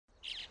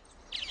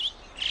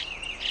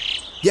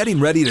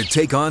Getting ready to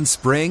take on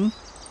spring?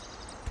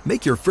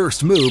 Make your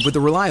first move with the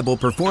reliable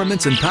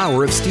performance and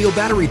power of Steel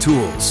battery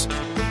tools.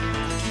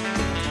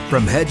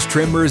 From hedge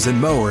trimmers and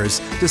mowers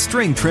to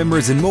string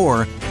trimmers and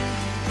more,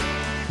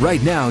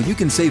 right now you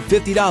can save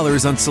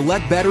 $50 on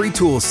select battery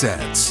tool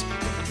sets.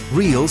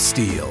 Real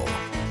Steel.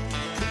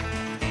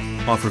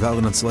 Offer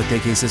valid on select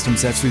AK system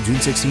sets through June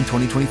 16,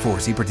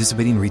 2024. See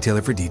participating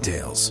retailer for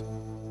details.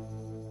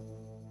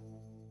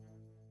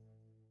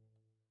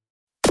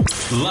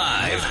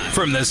 Live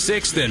from the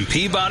 6th and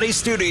Peabody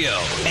Studio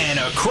and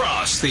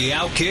across the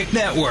Outkick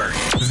Network,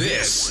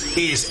 this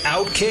is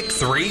Outkick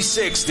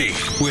 360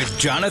 with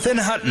Jonathan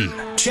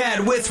Hutton, Chad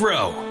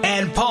Withrow,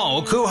 and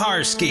Paul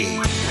Kuharsky.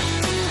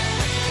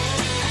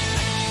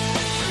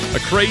 A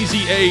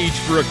crazy age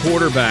for a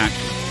quarterback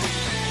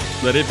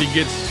that if he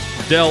gets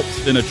dealt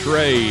in a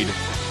trade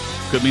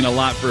could mean a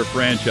lot for a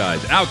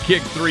franchise.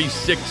 Outkick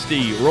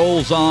 360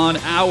 rolls on,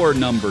 hour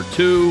number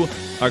 2.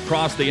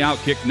 Across the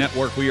Outkick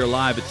Network, we are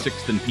live at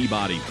 6th and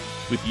Peabody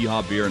with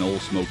Yeehaw Beer and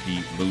Old Smoky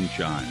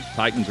Moonshine.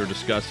 Titans are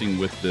discussing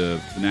with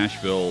the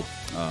Nashville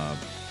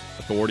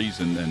authorities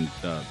and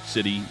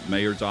city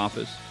mayor's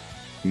office,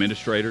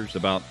 administrators,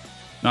 about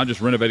not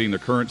just renovating their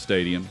current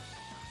stadium,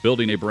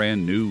 building a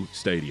brand new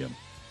stadium.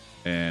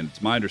 And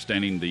it's my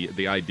understanding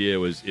the idea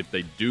was if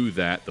they do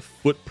that, the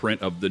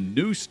footprint of the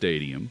new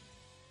stadium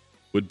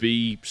would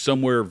be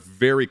somewhere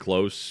very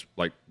close,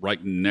 like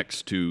right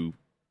next to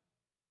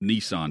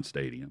Nissan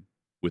Stadium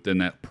within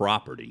that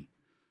property.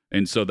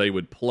 And so they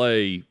would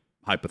play,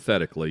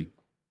 hypothetically,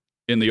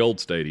 in the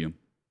old stadium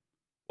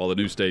while the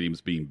new stadium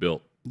is being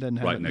built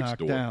right next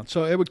door. Down.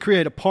 So it would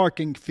create a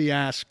parking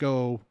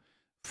fiasco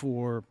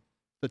for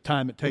the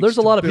time it takes. There's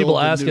a lot of people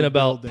build a asking new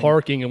about building.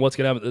 parking and what's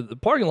going to happen. The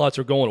parking lots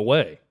are going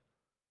away.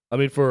 I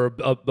mean, for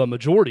a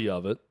majority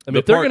of it. I mean,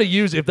 if they're going to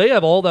use, if they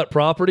have all that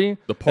property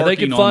and they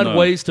can find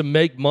ways to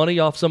make money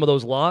off some of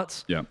those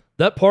lots,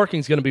 that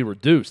parking's going to be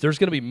reduced. There's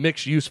going to be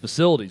mixed-use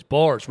facilities,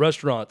 bars,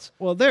 restaurants,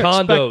 well, they're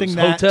condos, expecting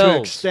that hotels.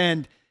 to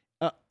extend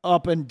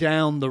up and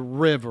down the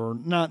river,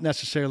 not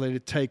necessarily to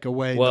take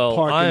away the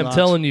parking I am lots,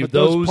 telling you, but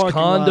those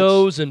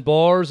condos lots, and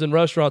bars and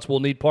restaurants will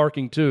need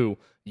parking too,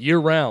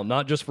 year-round,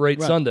 not just for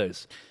 8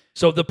 Sundays.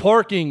 So the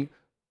parking,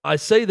 I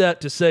say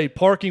that to say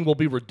parking will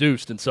be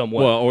reduced in some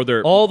way. Well,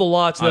 or all the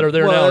lots that are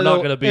there now are not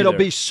going to be there. It'll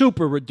be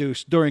super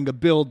reduced during a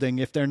building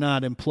if they're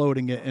not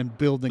imploding it and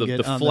building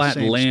it on flat the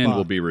same land spot.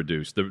 will be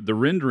reduced. The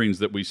renderings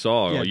that we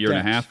saw a year and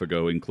a half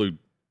ago include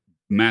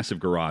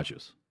massive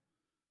garages.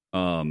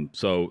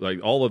 So like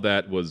all of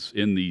that was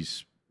in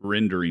these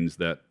renderings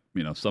that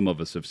some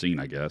of us have seen.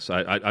 I guess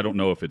I don't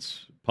know if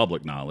it's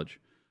public knowledge,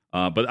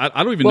 but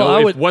I don't even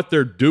know if what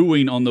they're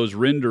doing on those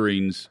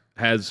renderings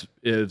has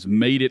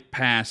made it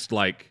past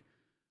like,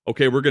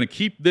 okay, we're going to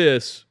keep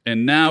this,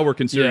 and now we're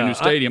considering a new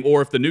stadium,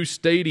 or if the new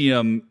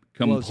stadium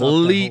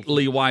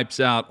completely wipes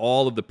out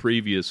all of the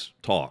previous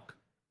talk.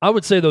 I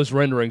would say those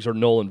renderings are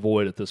null and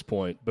void at this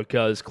point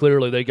because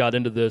clearly they got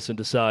into this and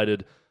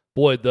decided,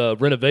 boy, the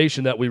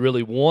renovation that we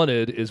really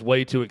wanted is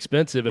way too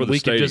expensive, and we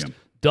could just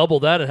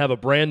double that and have a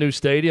brand new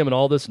stadium and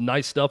all this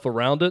nice stuff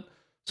around it.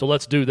 So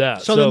let's do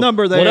that. So the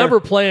number there, whatever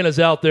plan is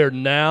out there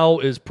now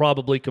is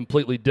probably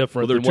completely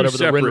different than whatever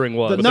the rendering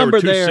was. There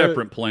were two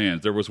separate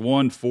plans. There was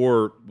one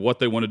for what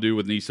they want to do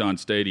with Nissan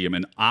Stadium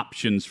and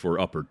options for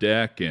upper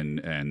deck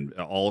and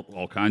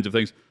all kinds of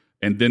things.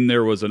 And then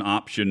there was an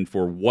option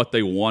for what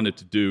they wanted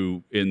to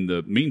do in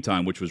the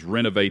meantime, which was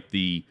renovate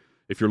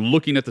if you're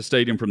looking at the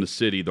stadium from the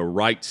city, the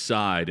right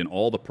side and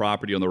all the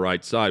property on the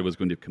right side was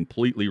going to be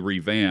completely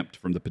revamped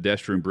from the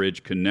pedestrian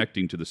bridge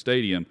connecting to the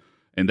stadium.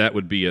 And that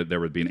would be there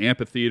would be an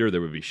amphitheater,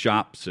 there would be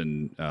shops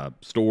and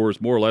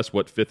stores, more or less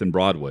what 5th and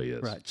Broadway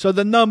is. Right. So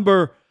the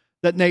number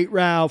that Nate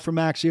Rao from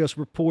Axios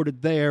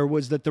reported there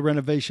was that the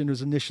renovation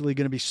was initially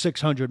going to be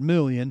 $600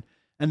 million,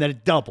 and that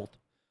it doubled.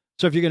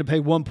 So if you're going to pay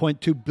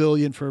 $1.2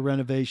 billion for a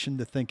renovation,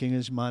 the thinking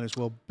is you might as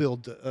well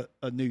build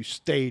a new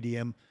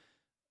stadium.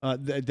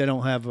 They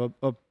don't have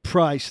a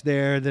price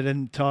there. They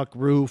didn't talk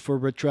roof or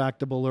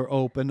retractable or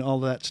open. All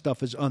of that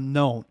stuff is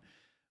unknown.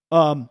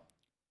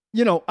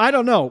 I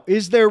don't know.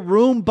 Is there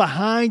room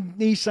behind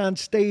Nissan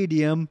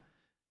Stadium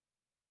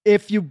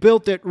if you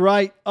built it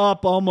right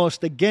up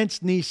almost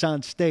against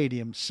Nissan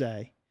Stadium,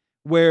 say,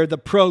 where the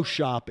pro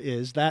shop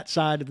is, that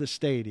side of the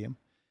stadium,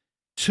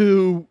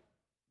 to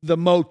the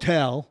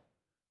motel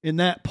in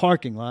that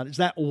parking lot? Is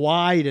that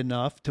wide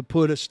enough to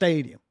put a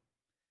stadium?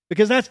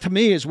 Because that, to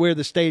me, is where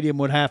the stadium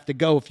would have to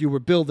go if you were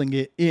building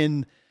it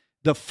in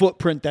the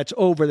footprint that's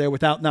over there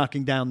without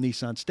knocking down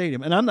Nissan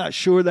Stadium. And I'm not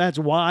sure that's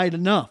wide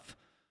enough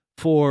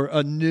for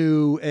a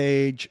new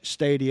age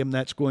stadium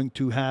that's going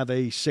to have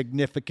a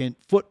significant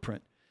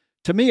footprint.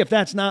 To me, if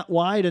that's not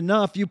wide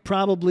enough, you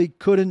probably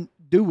couldn't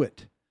do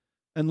it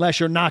unless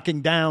you're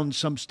knocking down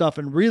some stuff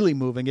and really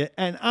moving it.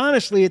 And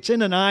honestly, it's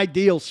in an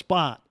ideal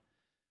spot.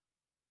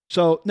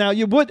 So now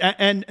you would,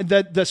 and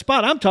the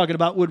spot I'm talking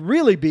about would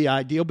really be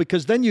ideal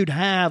because then you'd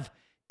have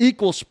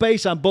equal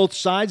space on both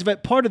sides of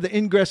it. Part of the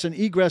ingress and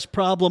egress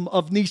problem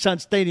of Nissan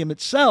Stadium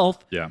itself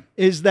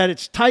is that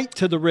it's tight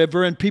to the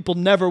river, and people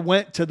never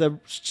went to the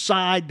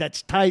side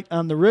that's tight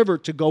on the river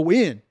to go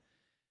in.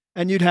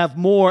 And you'd have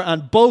more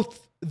on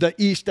both the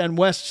east and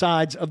west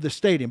sides of the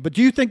stadium. But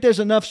do you think there's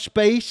enough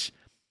space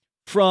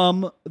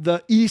from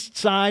the east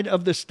side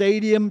of the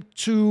stadium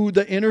to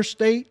the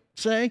interstate,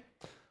 say?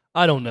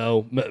 I don't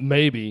know.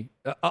 Maybe.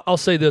 I'll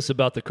say this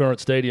about the current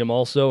stadium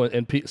also,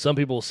 and some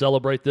people will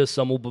celebrate this,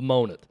 some will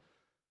bemoan it.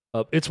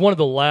 It's one of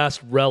the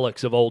last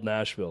relics of old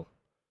Nashville.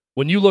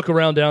 When you look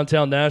around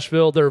downtown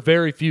Nashville, there are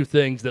very few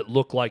things that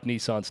look like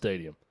Nissan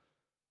Stadium.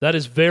 That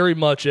is very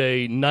much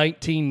a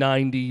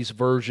 1990s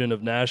version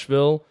of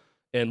Nashville.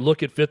 And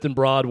look at 5th and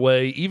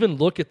Broadway, even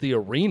look at the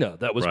arena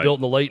that was built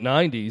in the late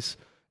 90s,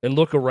 and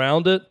look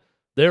around it.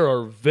 There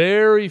are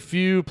very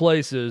few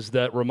places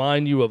that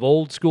remind you of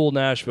old school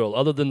Nashville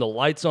other than the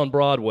lights on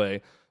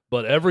Broadway,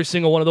 but every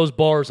single one of those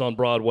bars on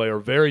Broadway are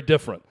very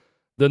different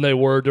than they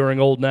were during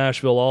old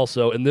Nashville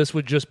also, and this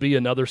would just be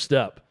another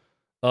step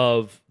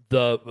of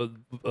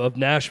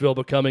Nashville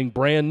becoming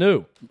brand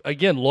new.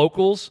 Again,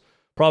 locals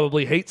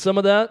probably hate some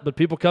of that, but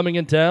people coming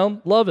in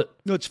town love it.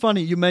 No, it's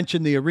funny you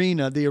mentioned the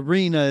arena. The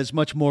arena is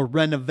much more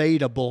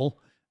renovatable,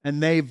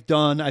 and they've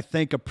done, I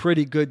think, a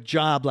pretty good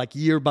job, like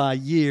year by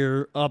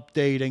year,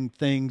 updating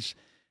things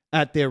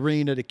at the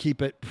arena to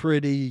keep it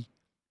pretty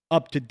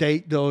up to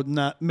date,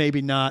 though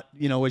maybe not,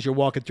 as you're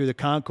walking through the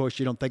concourse,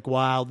 you don't think,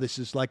 wow, this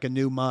is like a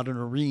new modern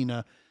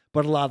arena,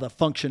 but a lot of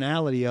the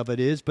functionality of it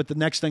is. But the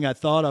next thing I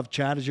thought of,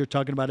 Chad, as you're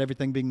talking about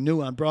everything being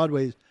new on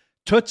Broadway, is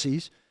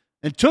Tootsie's.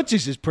 And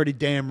Tootsie's is pretty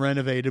damn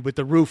renovated with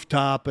the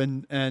rooftop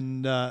and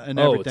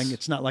everything.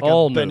 It's not like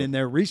I've been in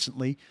there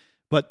recently,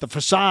 but the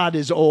facade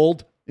is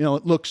old.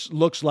 It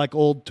looks like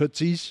old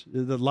Tootsie's.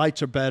 The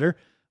lights are better,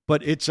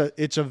 but it's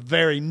a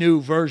very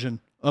new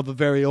version of a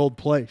very old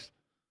place.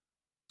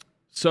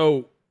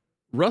 So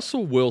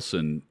Russell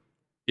Wilson,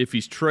 if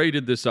he's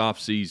traded this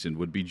offseason,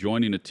 would be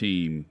joining a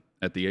team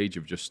at the age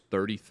of just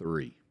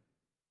 33.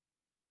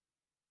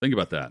 Think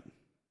about that.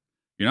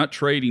 You're not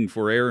trading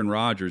for Aaron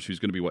Rodgers, who's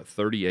going to be,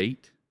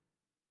 38?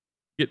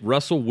 Get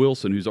Russell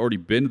Wilson, who's already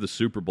been to the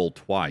Super Bowl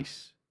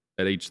twice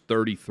at age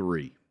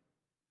 33.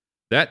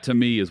 That, to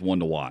me, is one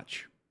to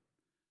watch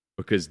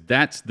because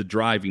that's the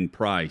driving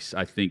price,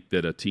 I think,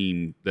 that a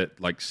team that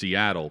like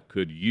Seattle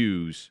could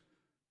use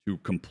to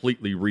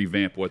completely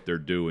revamp what they're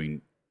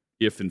doing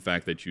if, in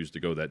fact, they choose to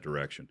go that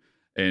direction.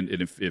 And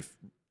if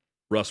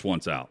Russ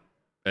wants out.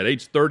 At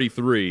age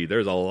 33,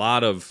 there's a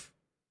lot of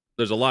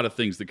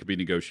things that could be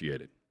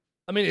negotiated.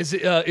 I mean, is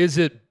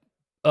it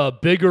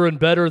bigger and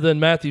better than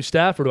Matthew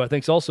Stafford, who I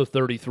think is also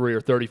 33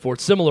 or 34,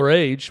 similar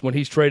age when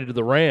he's traded to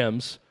the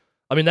Rams?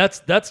 I mean,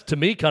 that's to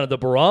me kind of the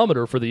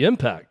barometer for the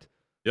impact.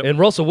 Yep. And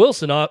Russell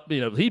Wilson,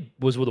 he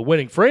was with a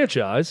winning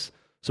franchise,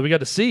 so we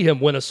got to see him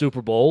win a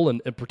Super Bowl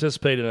and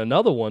participate in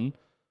another one.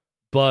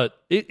 But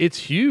it's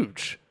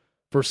huge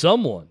for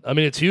someone. I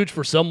mean, it's huge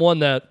for someone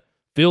that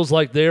feels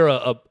like they're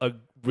a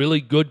really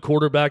good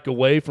quarterback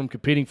away from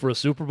competing for a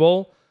Super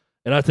Bowl.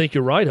 And I think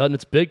you're right, Hutton.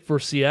 It's big for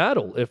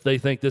Seattle if they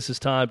think this is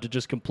time to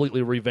just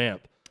completely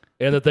revamp,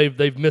 and that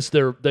they've missed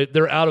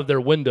they're out of their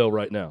window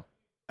right now.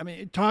 I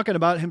mean, talking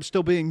about him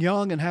still being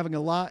young and having a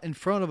lot in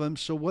front of him.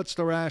 So, what's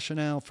the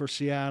rationale for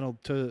Seattle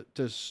to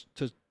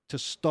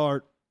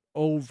start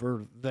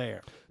over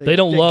there? They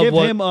don't love give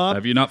him up.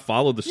 Have you not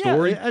followed the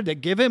story? Yeah, they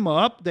give him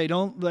up. They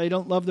don't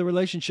love the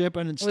relationship,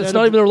 and instead it's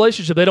not even the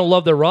relationship. They don't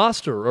love their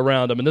roster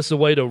around him, and this is a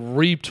way to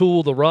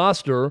retool the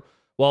roster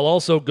while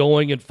also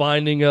going and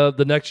finding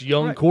the next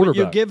young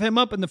quarterback. But you give him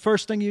up, and the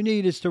first thing you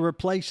need is to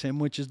replace him,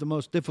 which is the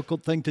most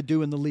difficult thing to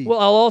do in the league. Well,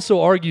 I'll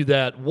also argue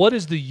that what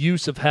is the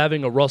use of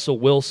having a Russell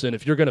Wilson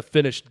if you're going to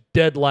finish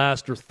dead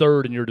last or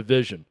third in your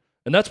division?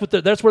 And that's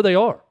where they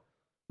are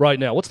right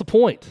now. What's the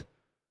point?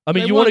 I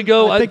mean, want to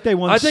go. I think they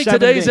won. I think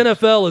today's games.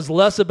 NFL is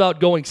less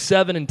about going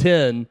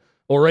 7-10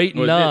 or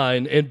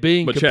 8-9 and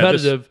being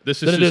competitive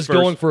than it is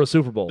going for a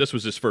Super Bowl. This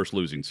was his first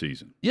losing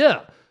season.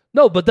 Yeah.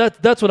 No, but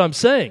that's what I'm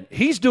saying.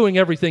 He's doing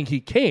everything he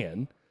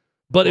can,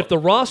 but if the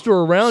roster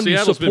around you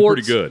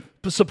supports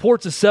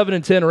a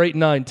 7-10 or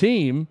 8-9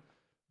 team,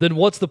 then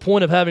what's the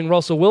point of having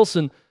Russell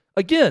Wilson?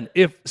 Again,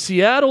 if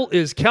Seattle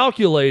is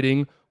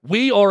calculating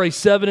we are a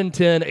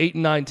 7-10,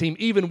 8-9 team,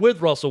 even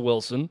with Russell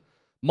Wilson,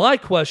 my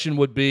question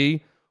would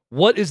be,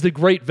 what is the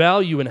great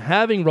value in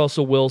having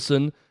Russell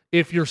Wilson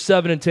if you're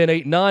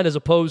 7-10, 8-9, as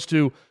opposed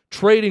to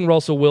trading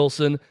Russell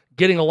Wilson,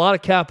 getting a lot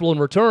of capital in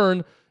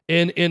return,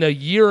 in a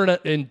year and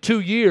in 2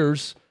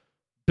 years,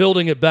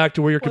 building it back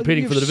to where you're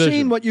competing for the division. You've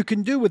seen what you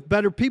can do with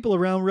better people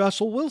around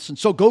Russell Wilson.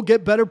 So go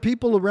get better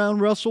people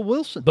around Russell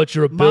Wilson. But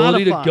your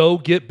ability to go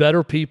get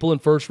better people in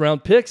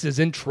first-round picks is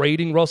in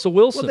trading Russell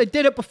Wilson. Well, they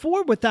did it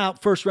before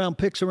without first-round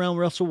picks around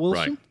Russell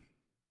Wilson. Right.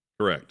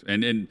 Correct.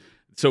 And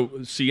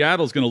so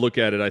Seattle's going to look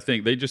at it, I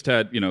think. They just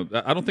had,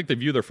 I don't think they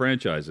view their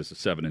franchise as a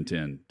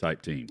 7-10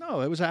 type team.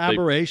 No, it was an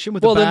aberration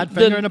with a bad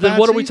finger and a bad season.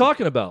 What are we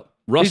talking about?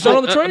 He's not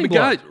on the trading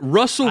block. Guys,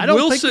 Russell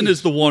Wilson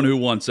is the one who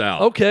wants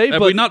out. Okay,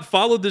 Have we not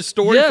followed this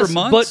story for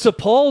months? But to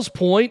Paul's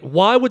point,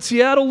 why would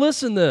Seattle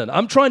listen then?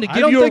 I'm trying to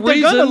give you a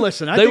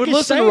reason. They would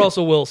listen to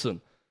Russell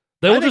Wilson.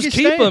 They will just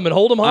keep him and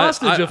hold him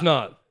hostage if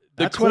not.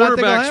 The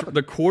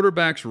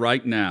quarterbacks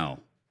right now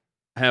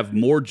have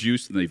more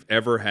juice than they've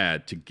ever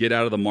had to get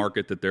out of the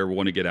market that they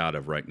want to get out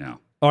of right now.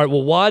 All right,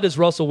 well, why does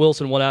Russell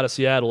Wilson want out of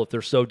Seattle if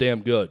they're so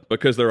damn good?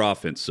 Because their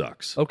offense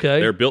sucks. Okay.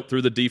 They're built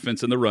through the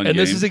defense and the run game. And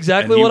this is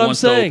exactly what I'm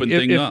saying.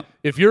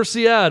 If you're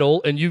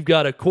Seattle and you've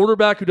got a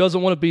quarterback who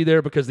doesn't want to be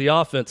there because the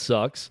offense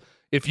sucks,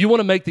 if you want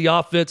to make the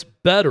offense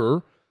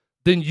better,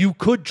 then you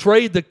could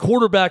trade the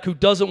quarterback who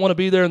doesn't want to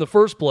be there in the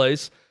first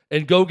place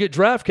and go get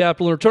draft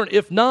capital in return.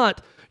 If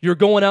not, you're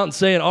going out and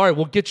saying, all right,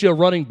 we'll get you a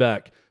running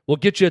back. We'll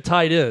get you a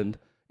tight end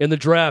in the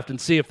draft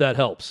and see if that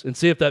helps and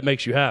see if that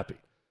makes you happy.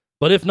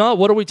 But if not,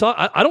 what are we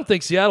talking? I don't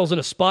think Seattle's in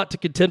a spot to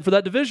contend for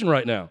that division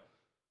right now.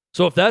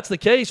 So if that's the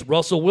case,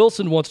 Russell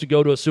Wilson wants to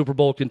go to a Super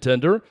Bowl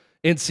contender.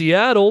 In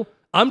Seattle,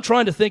 I'm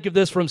trying to think of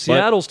this from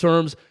Seattle's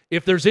terms.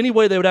 If there's any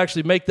way they would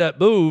actually make that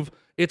move,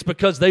 it's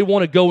because they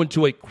want to go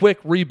into a quick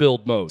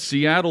rebuild mode.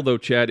 Seattle, though,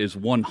 Chad, is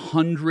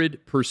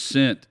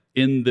 100%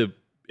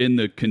 in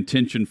the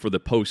contention for the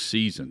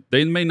postseason.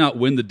 They may not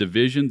win the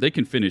division. They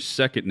can finish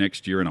second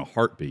next year in a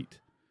heartbeat.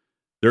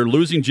 They're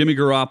losing Jimmy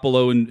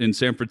Garoppolo in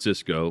San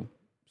Francisco.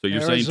 So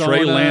you're saying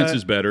Trey Lance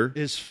is better.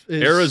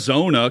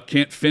 Arizona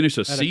can't finish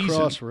a season.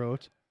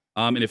 Crossroads.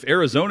 And if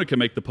Arizona can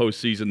make the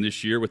postseason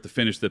this year with the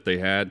finish that they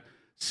had,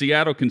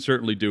 Seattle can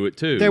certainly do it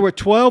too. They were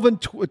 12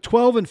 and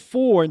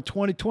 4 in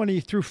 2020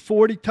 through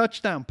 40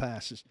 touchdown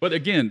passes. But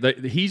again,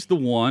 he's the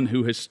one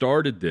who has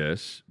started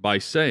this by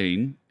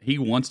saying he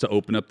wants to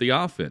open up the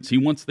offense. He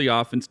wants the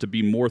offense to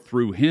be more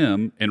through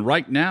him. And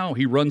right now,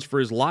 he runs for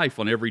his life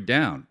on every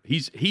down.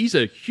 He's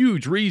a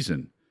huge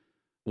reason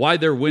why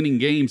they're winning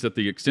games at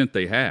the extent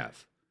they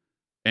have.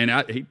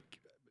 And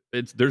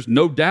there's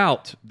no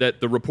doubt that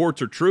the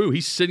reports are true.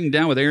 He's sitting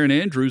down with Aaron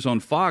Andrews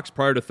on Fox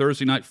prior to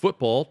Thursday Night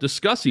Football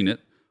discussing it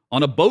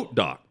on a boat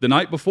dock the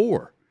night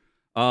before.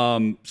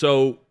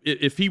 So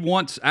if he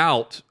wants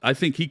out, I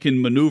think he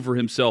can maneuver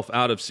himself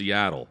out of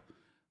Seattle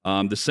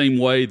the same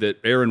way that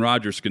Aaron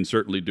Rodgers can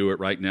certainly do it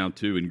right now,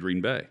 too, in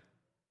Green Bay.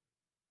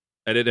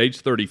 And at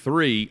age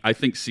 33, I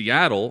think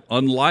Seattle,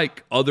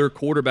 unlike other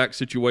quarterback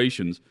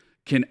situations,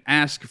 can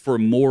ask for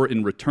more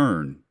in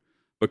return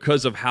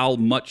because of how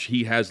much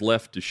he has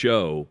left to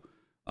show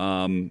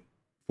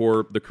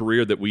for the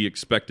career that we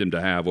expect him to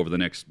have over the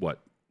next,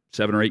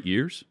 7 or 8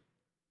 years?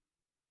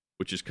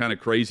 Which is kind of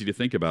crazy to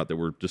think about that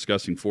we're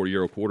discussing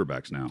 40-year-old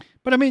quarterbacks now.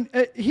 But, I mean,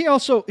 he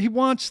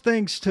wants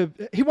them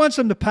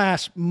to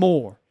pass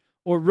more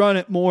or run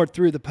it more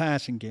through the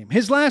passing game.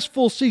 His last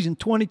full season,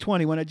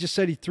 2020, when I just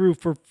said he threw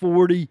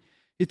 40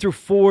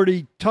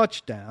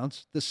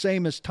 touchdowns, the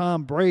same as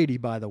Tom Brady,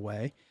 by the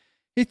way.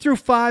 He threw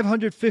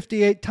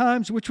 558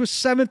 times, which was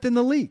 7th in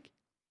the league.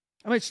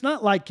 I mean, it's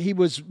not like he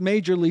was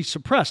majorly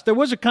suppressed. There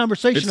was a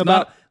conversation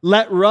about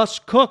let Russ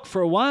cook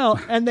for a while,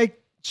 and they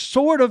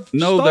sort of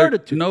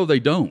started to. No,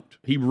 they don't.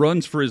 He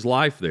runs for his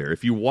life there.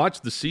 If you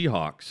watch the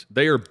Seahawks,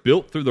 they are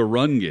built through the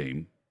run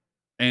game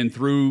and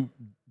through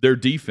their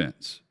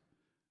defense.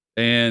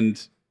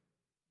 And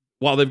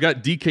while they've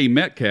got DK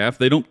Metcalf,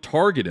 they don't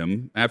target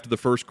him after the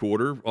first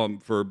quarter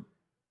for,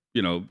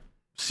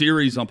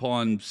 series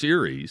upon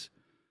series.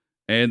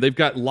 And they've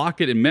got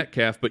Lockett and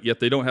Metcalf, but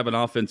yet they don't have an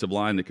offensive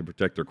line that can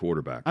protect their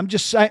quarterback. I'm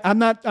just saying, I'm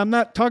not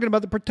talking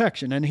about the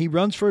protection, and he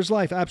runs for his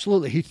life.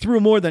 Absolutely. He threw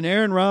more than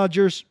Aaron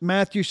Rodgers,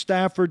 Matthew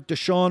Stafford,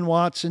 Deshaun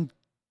Watson,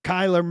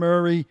 Kyler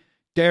Murray,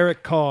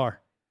 Derek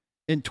Carr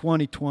in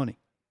 2020.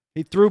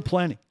 He threw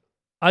plenty.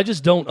 I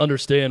just don't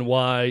understand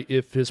why,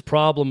 if his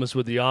problem is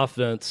with the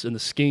offense and the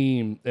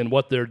scheme and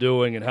what they're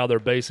doing and how they're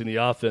basing the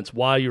offense,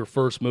 why your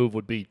first move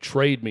would be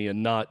trade me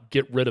and not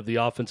get rid of the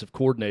offensive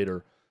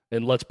coordinator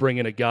and let's bring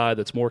in a guy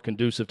that's more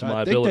conducive to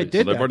my abilities.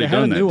 They've already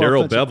done that.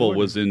 Darrell Bevell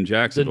was in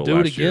Jacksonville Then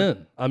do it last year.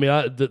 again. I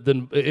mean,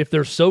 then if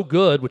they're so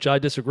good, which I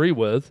disagree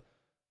with,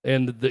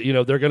 and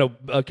they're going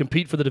to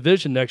compete for the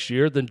division next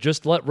year, then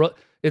just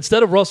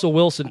instead of Russell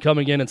Wilson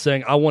coming in and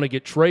saying, I want to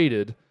get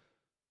traded,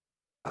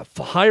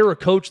 hire a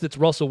coach that's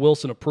Russell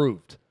Wilson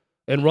approved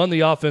and run the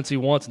offense he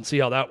wants and see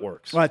how that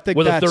works. Well, I think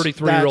with a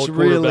 33-year-old quarterback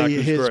really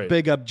who's his great.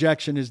 big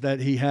objection is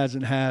that he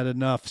hasn't had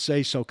enough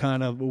say-so,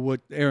 kind of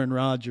with Aaron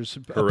Rodgers,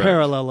 Correct. A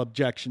parallel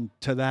objection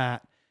to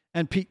that.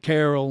 And Pete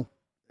Carroll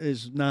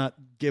is not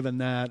giving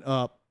that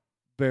up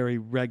very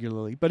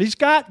regularly. But he's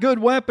got good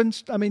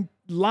weapons. I mean,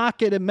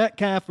 Lockett and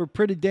Metcalf are a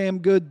pretty damn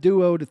good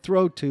duo to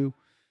throw to.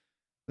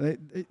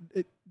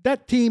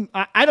 That team,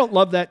 I don't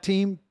love that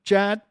team,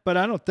 Chad, but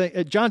I don't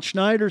think John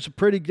Schneider's a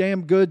pretty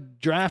damn good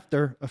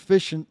drafter,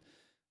 efficient.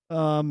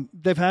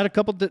 They've had a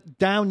couple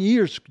down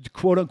years,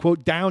 quote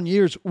unquote, down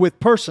years with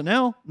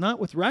personnel, not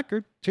with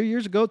record. 2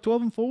 years ago,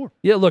 12-4.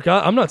 Yeah, look,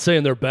 I'm not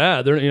saying they're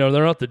bad. They're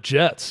not the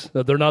Jets.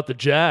 They're not the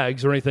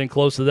Jags or anything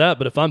close to that.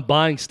 But if I'm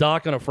buying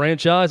stock on a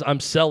franchise, I'm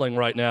selling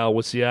right now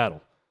with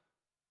Seattle.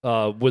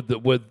 with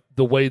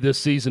the way this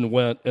season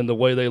went and the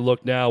way they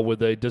look now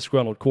with a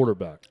disgruntled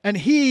quarterback. And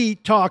he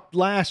talked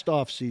last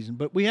offseason,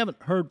 but we haven't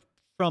heard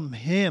from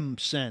him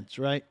since,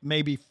 right?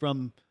 Maybe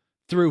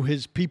through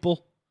his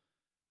people.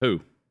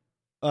 Who?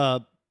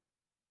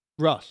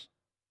 Russ.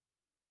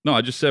 No,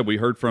 I just said we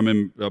heard from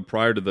him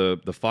prior to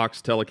the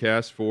Fox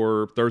telecast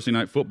for Thursday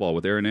Night Football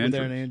with Erin Andrews.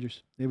 With Erin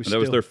Andrews. That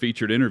was their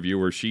featured interview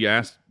where she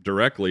asked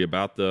directly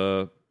about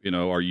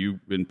are you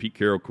in Pete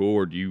Carroll cool,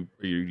 or do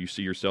you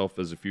see yourself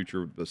as a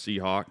future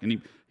Seahawk?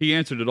 And he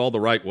answered it all the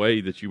right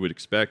way that you would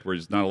expect, where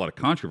there's not a lot of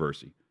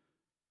controversy.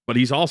 But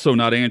he's also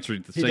not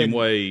answering it the same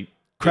way.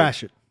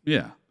 Crash it.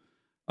 Yeah.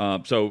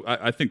 So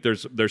I think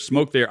there's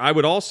smoke there. I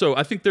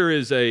think there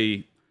is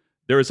a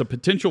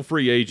potential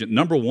free agent,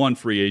 number one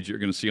free agent you're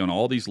going to see on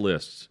all these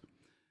lists,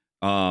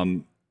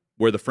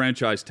 where the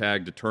franchise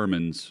tag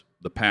determines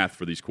the path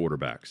for these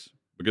quarterbacks.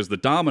 Because the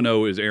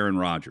domino is Aaron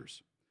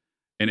Rodgers.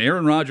 And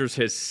Aaron Rodgers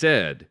has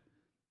said,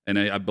 and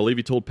I believe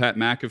he told Pat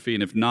McAfee,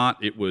 and if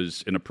not, it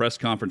was in a press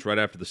conference right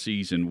after the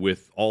season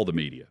with all the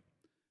media.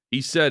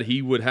 He said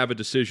he would have a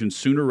decision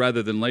sooner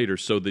rather than later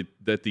so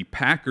that the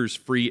Packers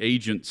free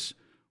agents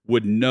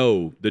would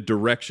know the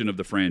direction of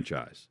the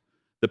franchise.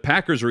 The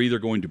Packers are either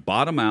going to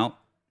bottom out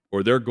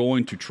or they're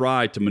going to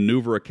try to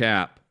maneuver a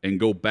cap and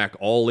go back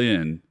all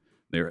in.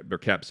 Their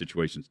cap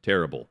situation's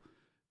terrible,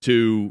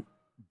 to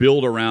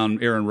build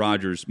around Aaron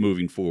Rodgers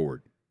moving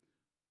forward.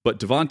 But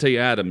Davante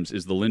Adams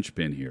is the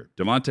linchpin here.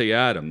 Davante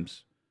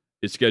Adams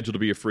is scheduled to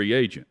be a free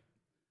agent.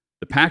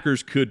 The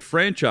Packers could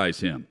franchise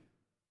him,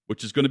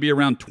 which is going to be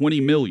around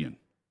 $20 million.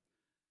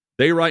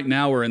 They right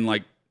now are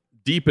in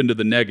deep into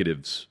the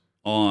negatives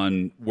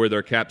on where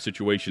their cap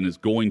situation is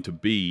going to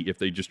be if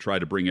they just try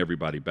to bring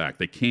everybody back.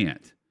 They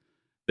can't.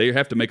 They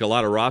have to make a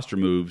lot of roster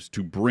moves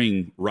to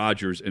bring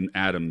Rodgers and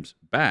Adams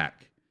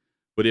back.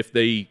 But if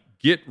they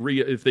get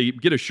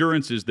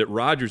assurances that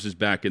Rodgers is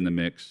back in the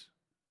mix,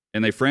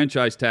 and they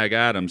franchise tag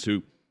Adams,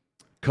 who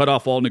cut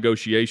off all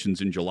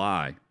negotiations in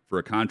July for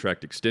a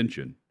contract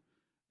extension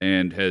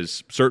and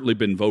has certainly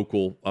been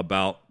vocal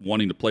about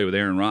wanting to play with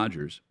Aaron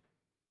Rodgers.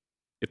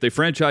 If they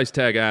franchise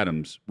tag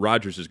Adams,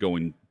 Rodgers is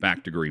going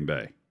back to Green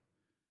Bay.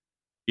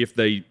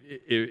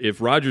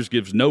 If Rodgers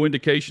gives no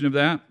indication of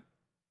that,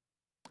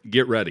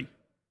 get ready,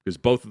 because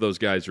both of those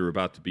guys are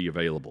about to be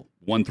available.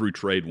 One through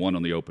trade, one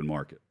on the open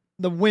market.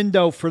 The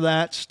window for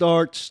that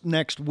starts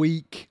next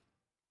week.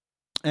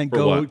 And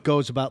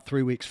goes about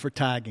 3 weeks for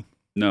tagging.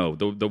 No,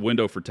 the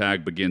window for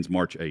tag begins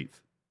March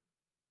 8th.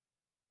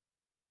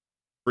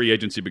 Free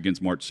agency begins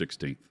March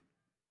 16th.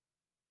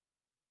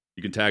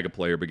 You can tag a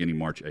player beginning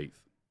March 8th.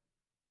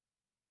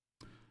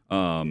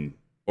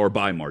 Or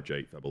by March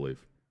 8th, I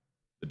believe,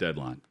 the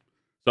deadline.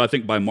 So I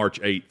think by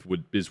March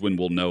 8th is when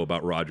we'll know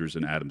about Rodgers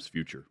and Adams'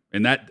 future.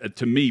 And that,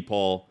 to me,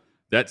 Paul,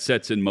 that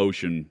sets in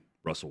motion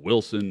Russell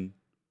Wilson,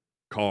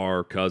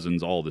 Carr,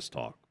 Cousins, all this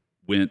talk.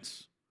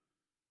 Wentz.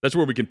 That's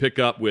where we can pick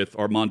up with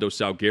Armando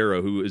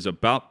Salguero, who is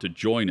about to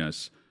join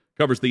us.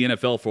 Covers the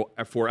NFL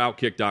for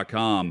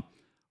Outkick.com.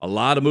 A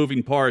lot of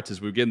moving parts as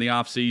we begin the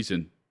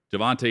offseason.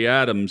 Davante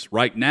Adams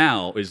right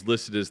now is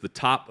listed as the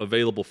top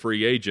available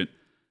free agent.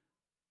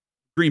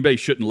 Green Bay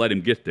shouldn't let him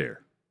get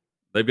there.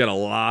 They've got a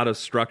lot of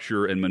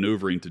structure and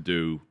maneuvering to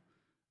do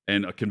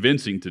and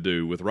convincing to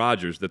do with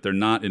Rodgers that they're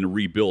not in a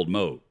rebuild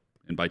mode.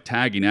 And by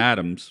tagging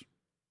Adams,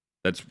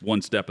 that's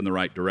one step in the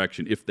right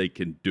direction if they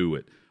can do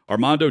it.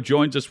 Armando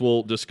joins us.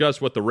 We'll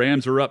discuss what the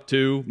Rams are up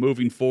to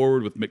moving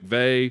forward with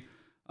McVay,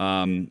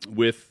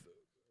 with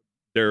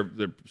their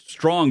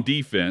strong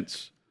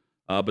defense,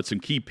 but some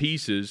key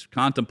pieces,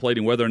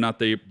 contemplating whether or not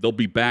they'll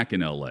be back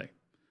in L.A.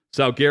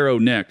 Salguero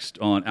next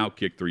on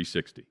Outkick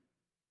 360.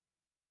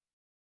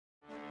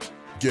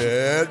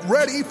 Get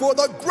ready for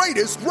the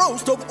greatest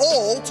roast of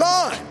all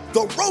time,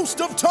 the Roast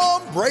of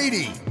Tom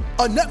Brady,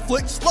 a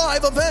Netflix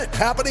live event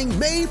happening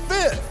May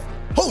 5th.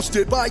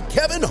 Hosted by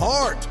Kevin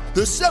Hart,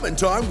 the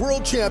 7-time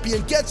world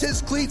champion gets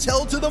his cleats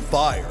held to the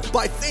fire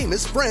by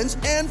famous friends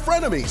and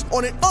frenemies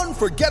on an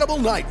unforgettable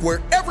night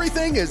where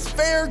everything is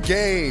fair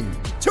game.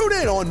 Tune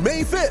in on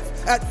May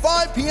 5th at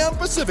 5 p.m.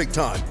 Pacific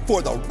time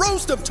for the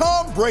Roast of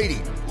Tom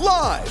Brady,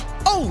 live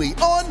only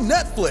on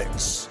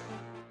Netflix.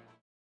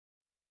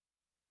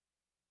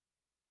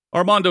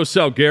 Armando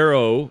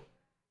Salguero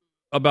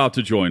about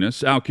to join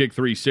us. Outkick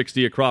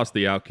 360 across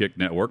the Outkick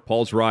network.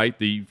 Paul's right.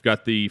 You've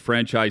got the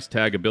franchise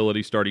tag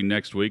ability starting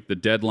next week. The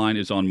deadline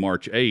is on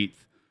March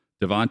 8th.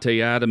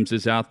 Davante Adams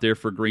is out there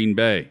for Green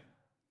Bay.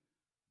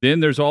 Then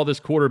there's all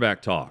this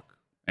quarterback talk.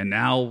 And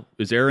now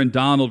is Aaron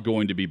Donald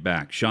going to be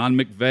back? Sean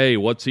McVay,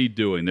 what's he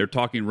doing? They're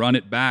talking run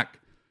it back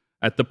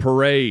at the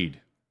parade.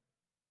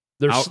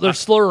 They're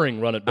slurring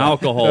run it back.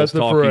 Alcohol's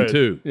talking parade.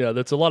 Too. Yeah,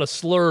 that's a lot of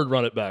slurred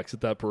run it backs at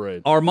that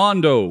parade.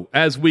 Armando,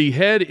 as we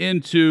head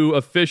into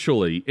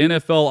officially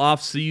NFL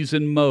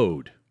offseason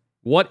mode,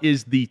 what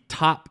is the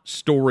top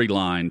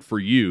storyline for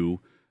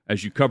you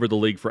as you cover the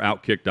league for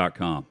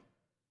Outkick.com?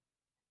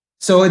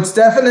 So it's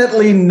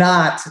definitely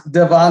not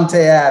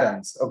Davante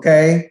Adams,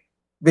 okay?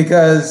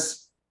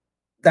 Because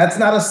that's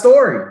not a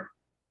story.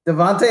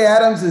 Davante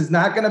Adams is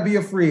not going to be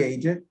a free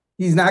agent.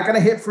 He's not going to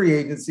hit free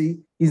agency.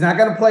 He's not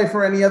going to play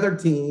for any other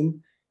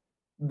team.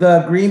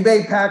 The Green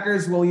Bay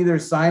Packers will either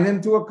sign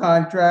him to a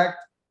contract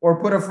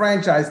or put a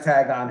franchise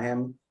tag on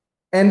him.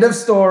 End of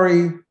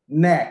story.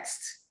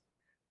 Next.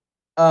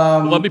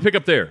 Let me pick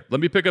up there.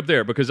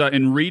 Because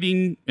in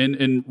reading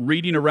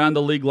around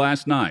the league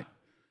last night,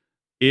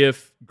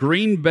 if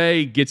Green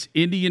Bay gets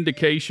any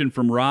indication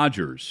from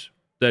Rodgers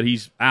that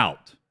he's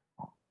out,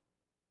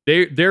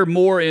 they're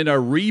more in a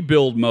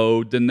rebuild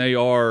mode than they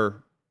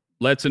are,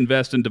 let's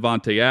invest in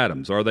Davante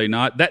Adams, are they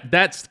not?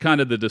 That's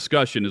kind of the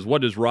discussion, is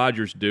what does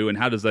Rodgers do and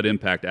how does that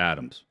impact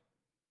Adams?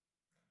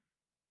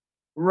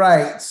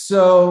 Right.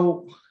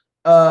 So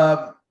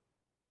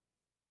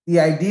the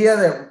idea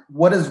that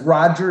what does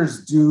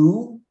Rodgers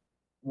do,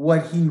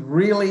 what he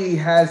really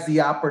has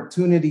the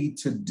opportunity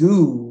to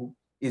do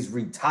is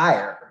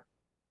retire.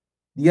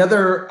 The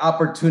other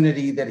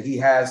opportunity that he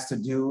has to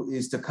do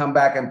is to come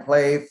back and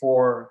play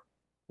for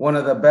one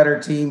of the better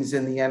teams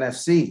in the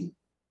NFC.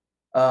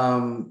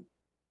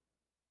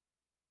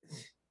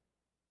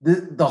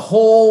 The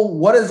whole,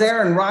 what does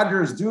Aaron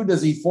Rodgers do?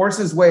 Does he force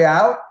his way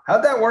out?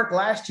 How'd that work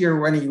last year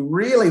when he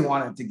really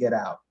wanted to get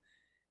out?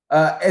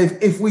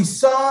 If we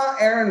saw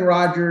Aaron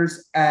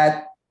Rodgers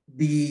at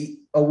the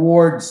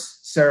awards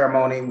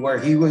ceremony where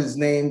he was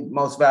named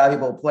most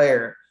valuable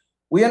player,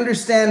 we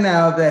understand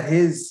now that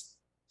his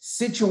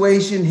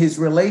situation, his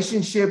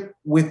relationship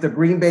with the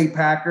Green Bay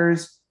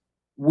Packers,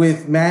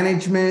 with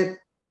management,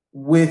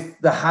 with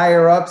the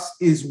higher ups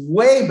is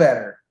way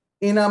better,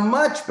 in a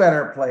much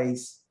better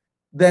place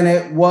than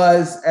it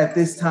was at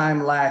this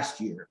time last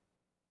year.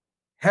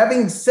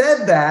 Having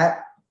said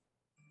that,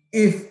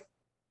 if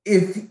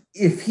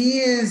he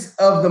is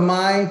of the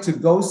mind to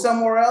go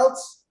somewhere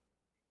else,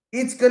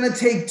 it's going to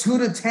take two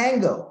to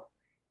tango.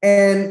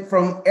 And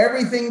from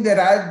everything that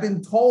I've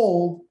been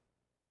told,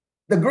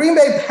 the Green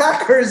Bay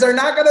Packers are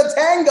not going to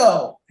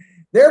tango.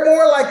 They're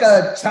more like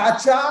a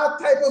cha-cha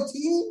type of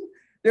team.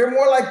 They're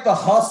more like the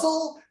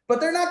Hustle, but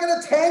they're not going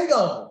to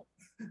tango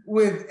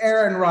with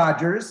Aaron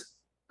Rodgers.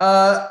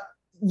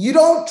 You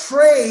don't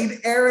trade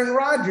Aaron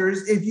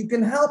Rodgers if you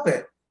can help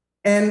it.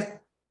 And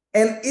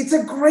it's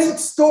a great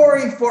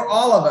story for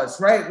all of us,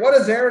 right? What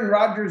does Aaron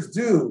Rodgers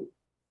do?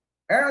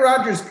 Aaron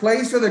Rodgers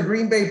plays for the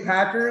Green Bay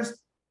Packers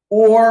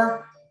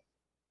or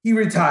he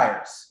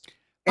retires.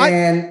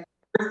 And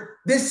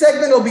this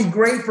segment will be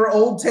great for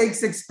Old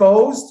Takes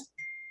Exposed,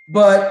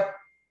 but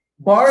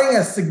barring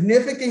a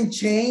significant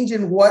change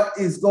in what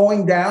is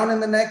going down in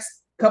the next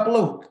couple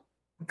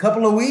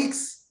of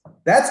weeks,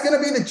 that's going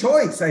to be the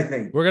choice, I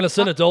think. We're going to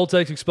send it to Old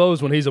Takes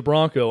Exposed when he's a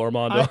Bronco,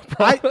 Armando.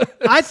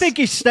 I think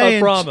he's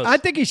staying. I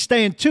think he's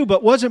staying too,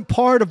 but wasn't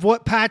part of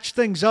what patched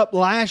things up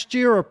last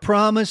year a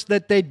promise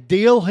that they'd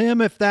deal him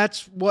if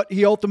that's what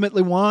he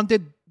ultimately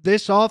wanted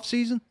this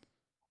offseason?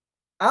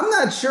 I'm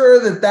not sure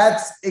that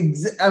that's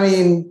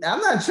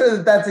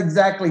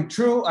exactly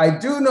true. I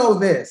do know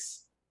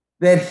this,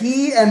 that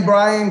he and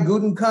Brian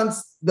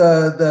Gutekunst,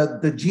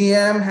 the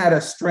GM, had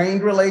a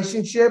strained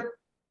relationship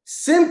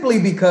simply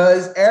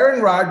because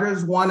Aaron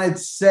Rodgers wanted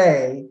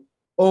say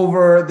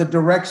over the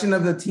direction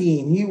of the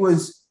team. He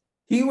was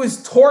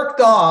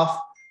torqued off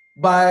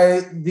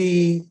by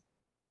the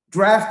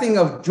drafting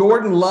of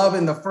Jordan Love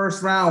in the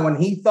first round when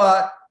he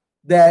thought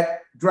that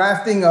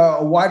drafting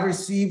a wide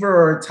receiver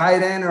or a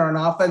tight end or an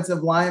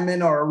offensive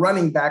lineman or a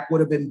running back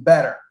would have been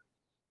better.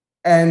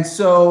 And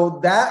so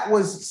that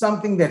was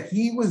something that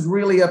he was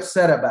really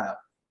upset about.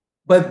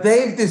 But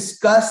they've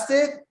discussed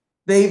it.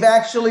 They've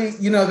actually,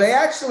 they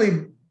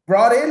actually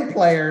brought in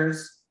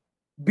players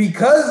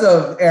because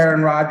of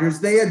Aaron Rodgers.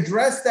 They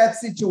addressed that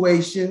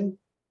situation.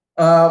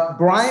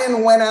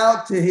 Brian went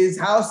out to his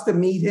house to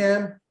meet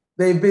him.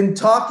 They've been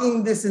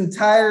talking this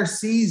entire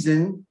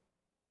season.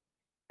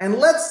 And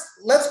let's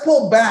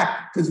pull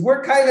back because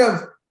we're kind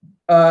of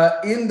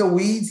in the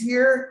weeds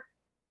here.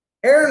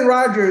 Aaron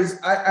Rodgers,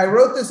 I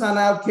wrote this on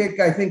Outkick,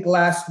 I think,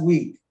 last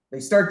week. They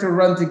start to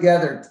run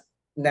together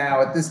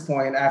now at this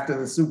point after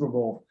the Super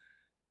Bowl.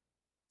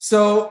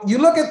 So you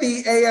look at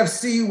the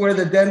AFC where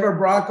the Denver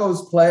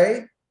Broncos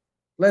play.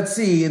 Let's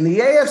see. In the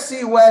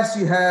AFC West,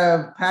 you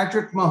have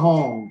Patrick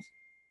Mahomes.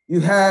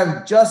 You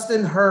have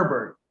Justin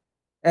Herbert.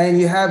 And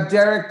you have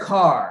Derek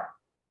Carr.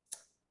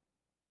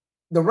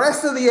 The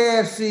rest of the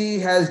AFC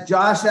has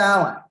Josh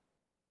Allen.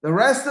 The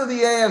rest of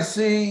the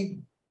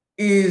AFC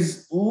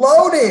is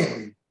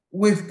loaded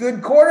with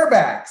good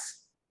quarterbacks.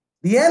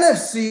 The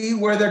NFC,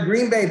 where the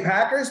Green Bay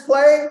Packers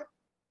play,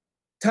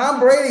 Tom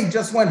Brady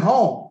just went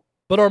home.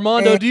 But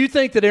Armando, do you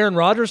think that Aaron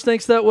Rodgers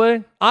thinks that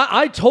way?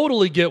 I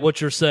totally get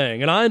what you're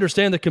saying, and I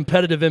understand the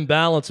competitive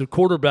imbalance of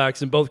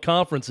quarterbacks in both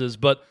conferences,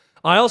 but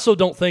I also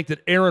don't think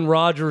that Aaron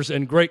Rodgers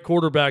and great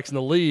quarterbacks in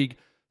the league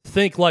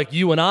think like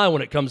you and I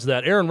when it comes to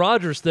that. Aaron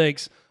Rodgers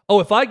thinks,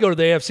 if I go to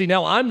the AFC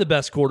now, I'm the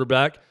best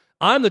quarterback.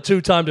 I'm the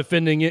two-time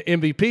defending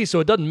MVP,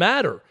 so it doesn't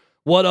matter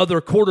what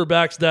other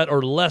quarterbacks that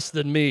are less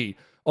than me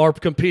are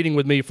competing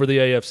with me for the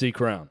AFC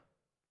crown.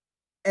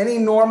 Any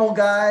normal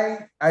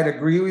guy, I'd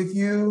agree with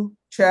you,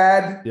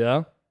 Chad.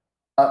 Yeah.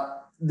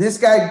 This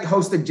guy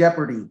hosted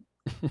Jeopardy.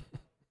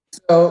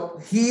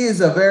 So he is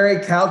a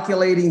very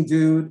calculating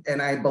dude,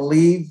 and I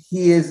believe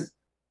he is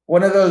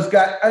one of those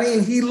guys. I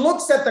mean, he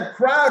looks at the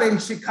crowd in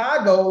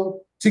Chicago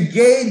to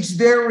gauge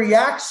their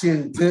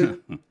reaction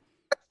to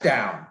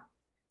touchdown.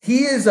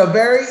 He is a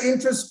very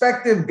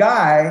introspective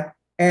guy,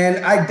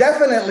 and I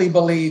definitely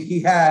believe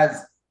he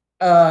has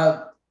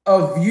a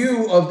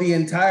view of the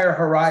entire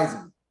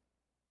horizon.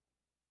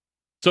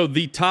 So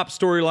the top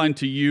storyline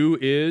to you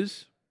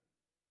is?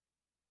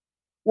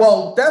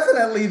 Well,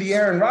 definitely the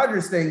Aaron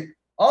Rodgers thing.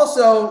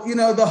 Also,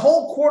 the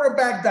whole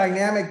quarterback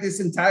dynamic this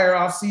entire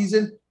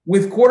offseason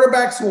with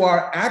quarterbacks who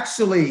are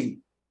actually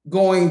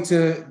going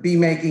to be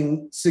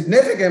making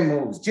significant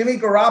moves. Jimmy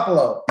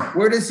Garoppolo,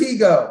 where does he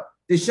go?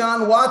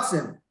 Deshaun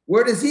Watson,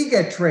 where does he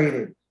get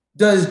traded?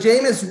 Does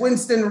Jameis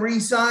Winston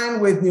re-sign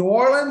with New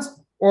Orleans,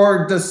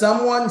 or does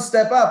someone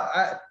step up?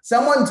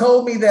 Someone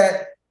told me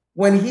that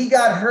when he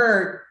got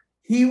hurt,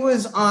 he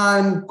was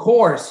on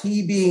course,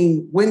 he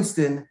being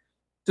Winston,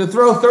 to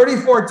throw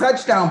 34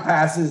 touchdown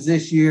passes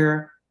this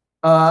year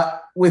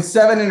with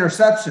 7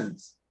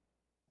 interceptions.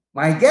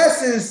 My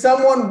guess is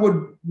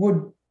someone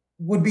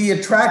would be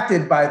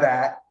attracted by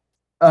that.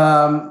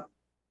 I'm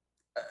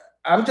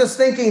just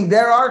thinking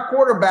there are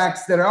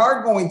quarterbacks that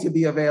are going to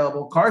be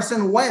available.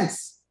 Carson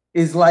Wentz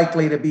is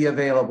likely to be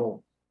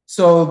available.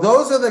 So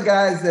those are the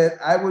guys that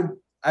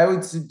I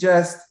would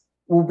suggest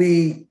will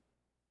be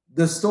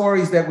the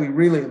stories that we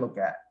really look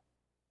at.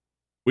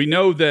 We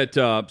know that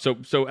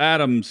so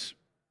Adams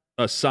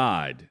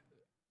aside,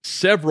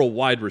 several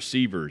wide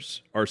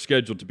receivers are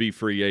scheduled to be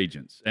free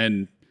agents.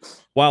 And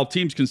while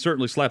teams can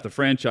certainly slap the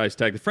franchise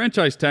tag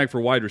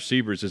for wide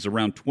receivers is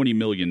around $20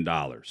 million.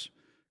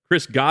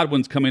 Chris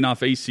Godwin's coming off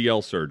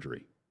ACL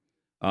surgery.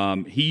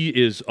 He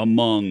is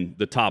among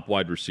the top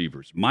wide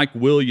receivers. Mike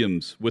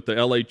Williams with the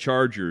LA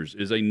Chargers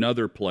is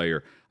another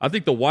player. I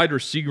think the wide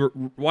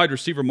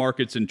receiver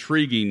market's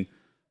intriguing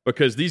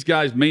because these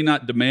guys may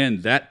not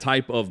demand that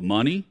type of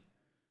money,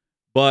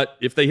 but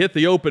if they hit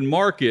the open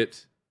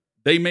market,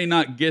 they may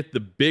not get the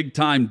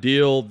big-time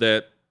deal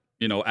that,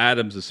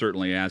 Adams is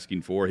certainly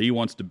asking for. He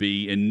wants to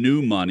be in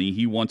new money.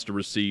 He wants to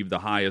receive the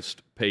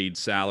highest paid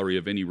salary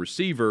of any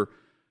receiver.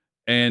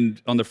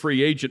 And on the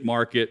free agent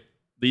market,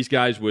 these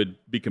guys would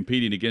be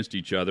competing against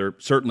each other.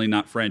 Certainly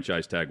not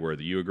franchise tag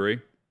worthy. You agree?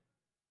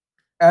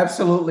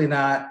 Absolutely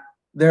not.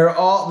 They've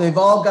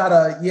all got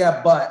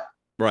a but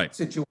right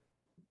situation.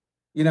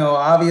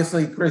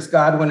 Obviously Chris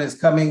Godwin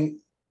is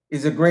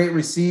a great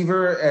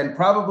receiver and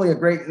probably a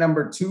great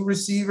number 2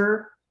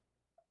 receiver,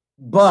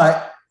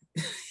 but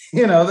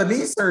the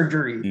knee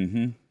surgery.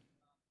 Mm-hmm.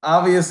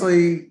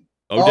 Obviously,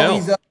 Odell. All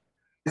these other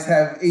guys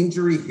have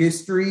injury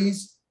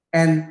histories,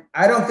 and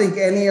I don't think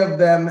any of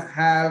them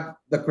have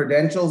the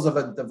credentials of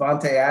a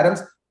Davante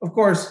Adams. Of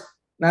course,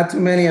 not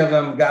too many of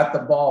them got the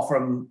ball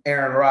from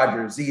Aaron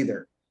Rodgers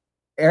either.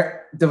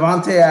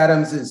 Davante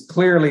Adams is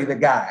clearly the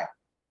guy.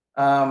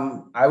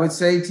 I would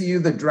say to you,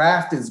 the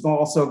draft is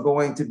also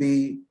going to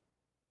be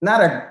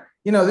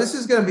this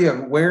is going to be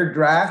a weird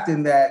draft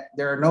in that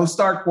there are no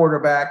star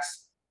quarterbacks.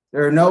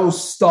 There are no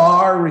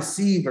star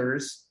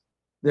receivers.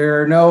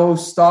 There are no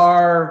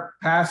star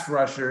pass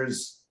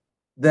rushers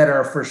that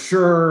are for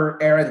sure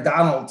Aaron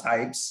Donald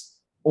types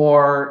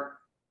or,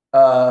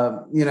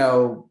 guys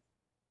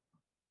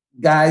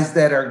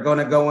that are going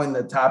to go in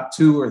the top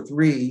 2 or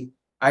 3.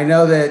 I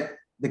know that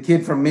the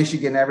kid from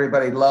Michigan,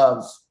 everybody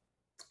loves.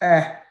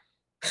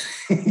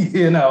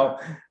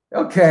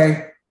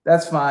 Okay,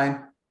 that's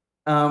fine.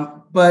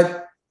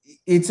 But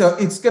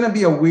it's going to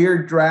be a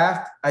weird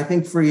draft. I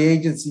think free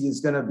agency is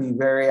going to be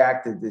very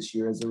active this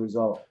year as a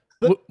result.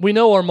 We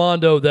know,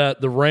 Armando,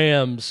 that the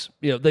Rams,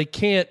 they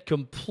can't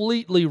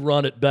completely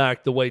run it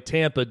back the way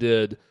Tampa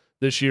did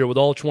this year with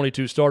all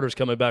 22 starters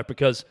coming back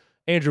because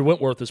Andrew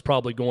Whitworth is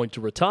probably going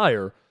to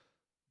retire.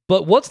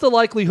 But what's the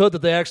likelihood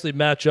that they actually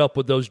match up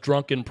with those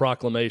drunken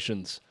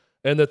proclamations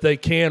and that they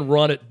can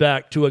run it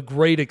back to a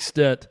great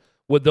extent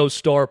with those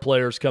star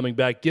players coming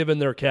back, given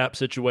their cap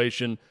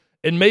situation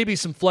and maybe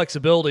some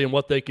flexibility in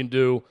what they can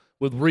do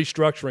with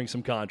restructuring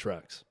some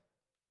contracts?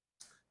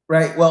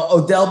 Right. Well,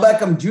 Odell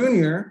Beckham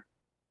Jr.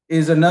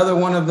 is another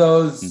one of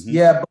those,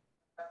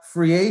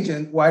 free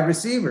agent wide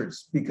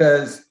receivers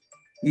because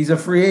he's a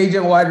free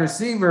agent wide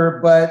receiver,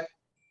 but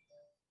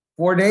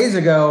 4 days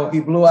ago,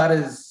 he blew out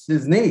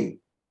his knee.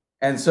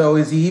 And so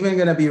is he even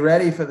going to be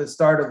ready for the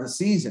start of the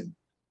season?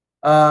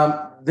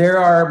 There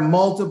are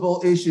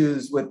multiple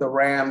issues with the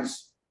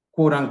Rams,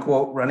 quote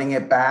unquote, running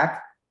it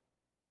back.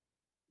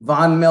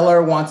 Von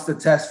Miller wants to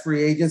test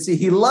free agency.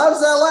 He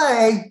loves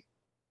LA.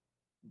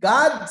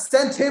 God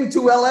sent him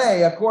to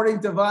LA,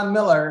 according to Von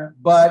Miller,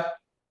 but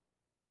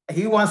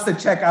he wants to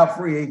check out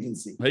free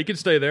agency. He can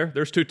stay there.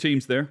 There's 2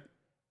 teams there.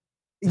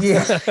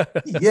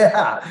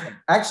 Yeah.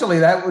 Actually,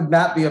 that would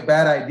not be a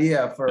bad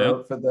idea for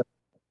the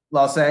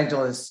Los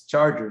Angeles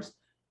Chargers.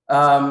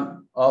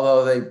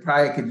 Although they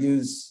probably could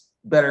use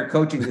better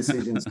coaching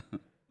decisions.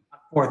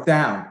 4th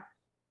down.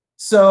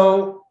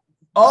 So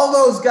all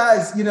those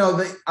guys,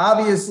 they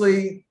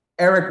obviously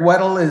Eric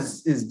Weddle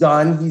is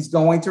done. He's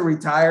going to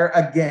retire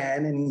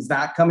again, and he's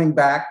not coming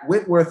back.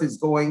 Whitworth is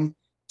going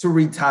to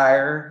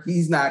retire.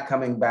 He's not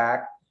coming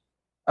back.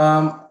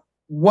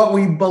 What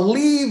we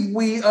believe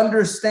we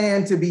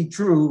understand to be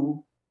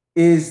true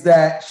is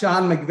that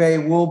Sean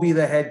McVay will be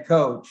the head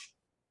coach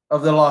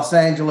of the Los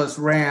Angeles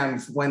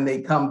Rams when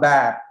they come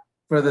back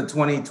for the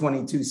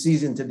 2022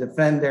 season to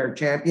defend their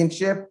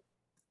championship.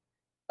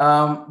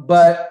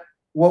 But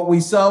what we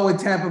saw with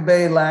Tampa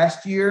Bay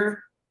last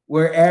year,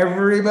 where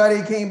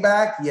everybody came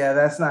back,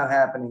 that's not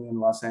happening in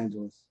Los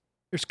Angeles.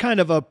 There's kind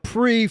of a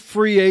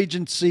pre-free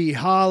agency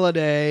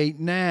holiday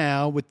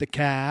now with the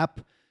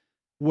cap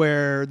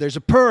where there's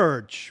a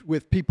purge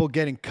with people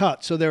getting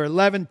cut. So there are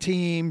 11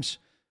 teams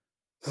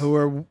who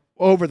are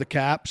over the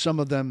cap, some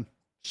of them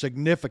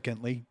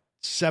significantly,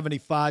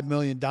 $75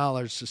 million,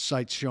 the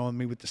site's showing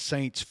me, with the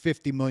Saints,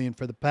 $50 million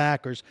for the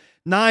Packers.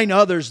 9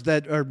 others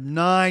that are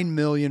 $9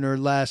 million or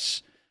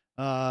less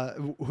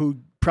who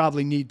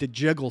probably need to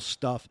jiggle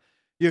stuff.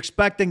 You're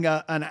expecting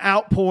an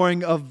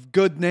outpouring of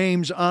good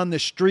names on the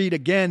street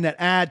again that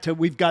add to,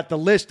 we've got the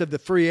list of the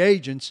free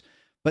agents,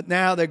 but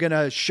now they're going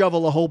to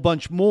shovel a whole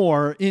bunch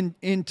more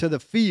into the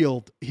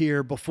field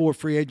here before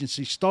free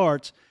agency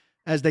starts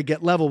as they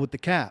get level with the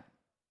cap.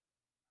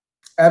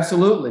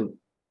 Absolutely.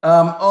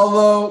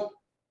 Although,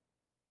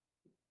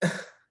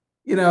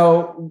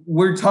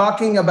 we're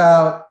talking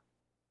about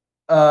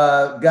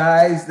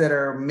guys that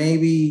are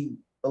maybe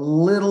a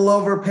little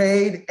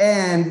overpaid,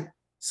 and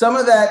some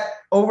of that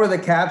over the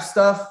cap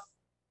stuff,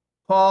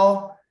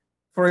 Paul,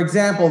 for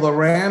example, the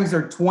Rams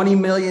are $20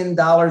 million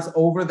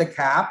over the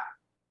cap,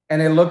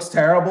 and it looks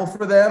terrible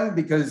for them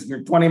because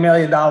you're $20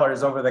 million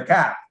over the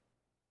cap.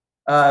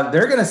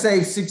 They're going to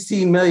save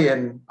 $16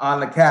 million on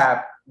the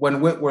cap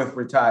when Whitworth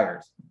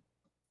retires.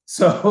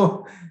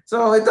 So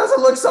it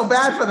doesn't look so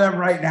bad for them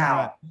right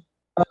now.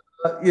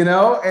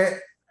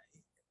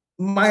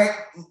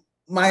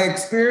 My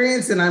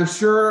experience, and I'm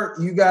sure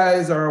you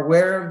guys are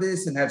aware of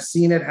this and have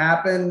seen it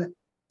happen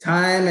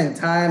time and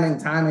time and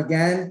time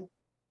again.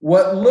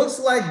 What looks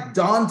like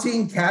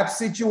daunting cap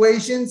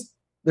situations,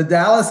 the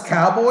Dallas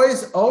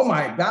Cowboys, oh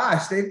my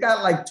gosh, they've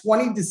got like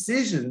 20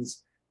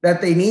 decisions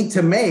that they need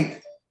to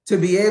make to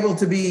be able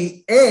to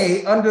be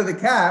A, under the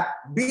cap,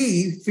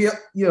 B,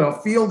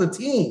 field a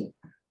team.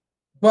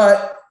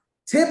 But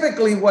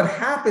typically what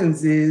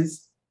happens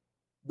is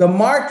the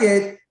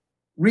market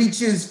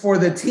reaches for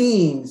the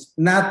teams,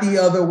 not the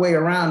other way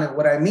around. And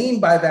what I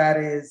mean by that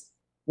is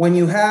when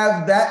you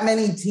have that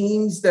many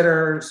teams that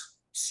are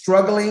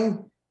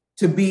struggling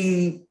to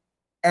be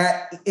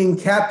in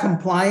cap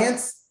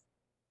compliance,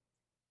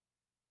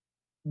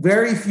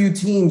 very few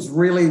teams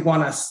really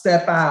want to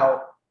step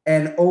out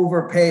and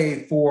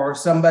overpay for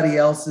somebody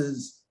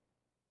else's,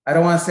 I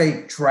don't want to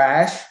say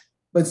trash,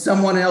 but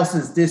someone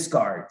else's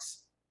discards.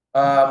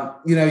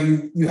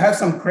 You have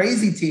some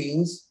crazy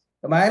teams.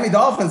 The Miami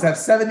Dolphins have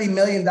 $70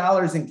 million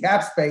in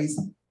cap space,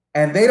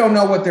 and they don't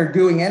know what they're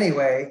doing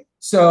anyway.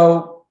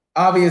 So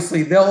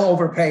obviously they'll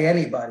overpay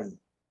anybody.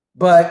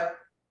 But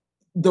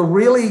the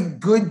really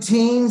good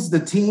teams, the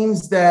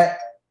teams that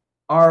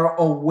are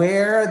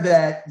aware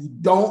that you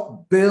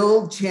don't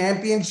build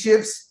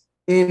championships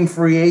in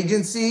free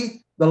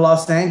agency, the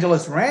Los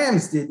Angeles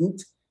Rams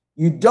didn't.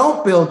 You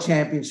don't build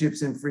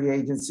championships in free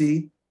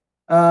agency.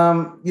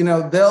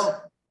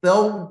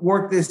 They'll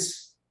work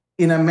this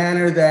in a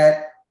manner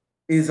that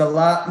is a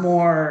lot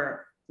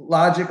more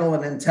logical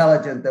and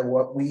intelligent than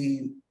what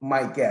we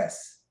might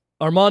guess.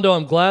 Armando,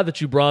 I'm glad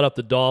that you brought up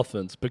the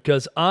Dolphins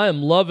because I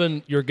am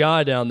loving your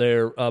guy down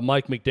there,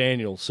 Mike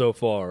McDaniel, so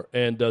far,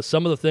 and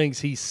some of the things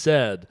he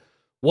said.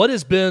 What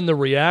has been the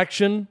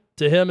reaction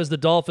to him as the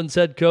Dolphins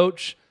head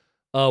coach?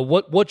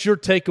 What's your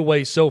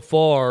takeaway so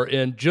far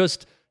in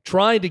just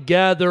trying to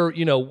gather,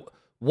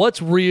 what's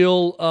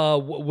real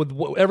with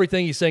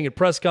everything he's saying in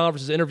press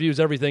conferences, interviews,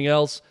 everything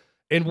else?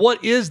 And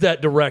what is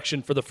that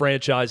direction for the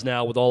franchise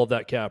now with all of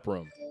that cap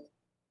room?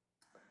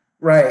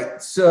 Right.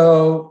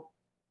 So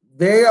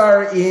they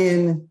are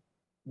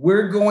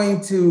we're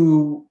going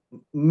to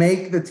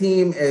make the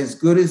team as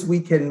good as we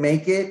can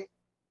make it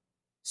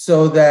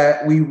so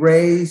that we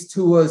raise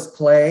Tua's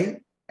play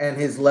and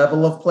his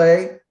level of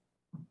play.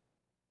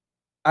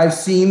 I've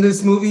seen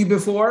this movie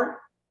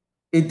before.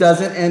 It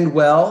doesn't end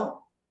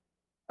well.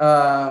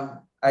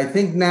 I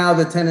think now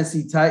the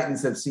Tennessee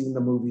Titans have seen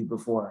the movie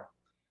before.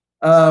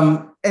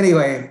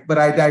 Anyway, but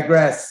I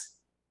digress.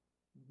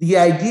 The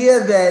idea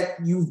that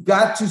you've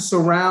got to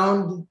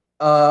surround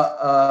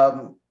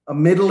a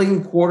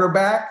middling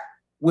quarterback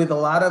with a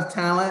lot of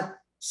talent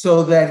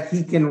so that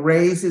he can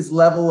raise his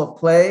level of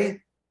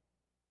play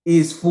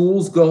is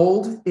fool's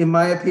gold, in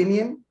my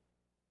opinion,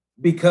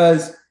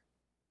 because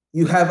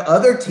you have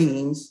other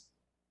teams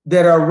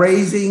that are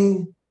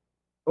raising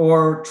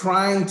or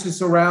trying to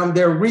surround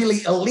their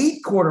really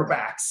elite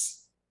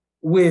quarterbacks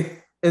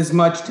with as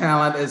much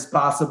talent as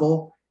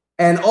possible.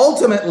 And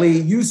ultimately,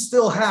 you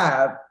still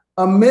have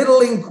a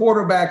middling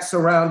quarterback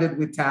surrounded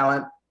with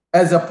talent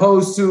as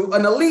opposed to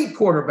an elite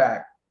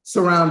quarterback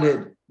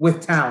surrounded with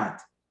talent.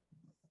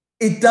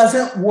 It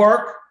doesn't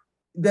work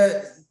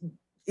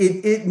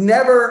it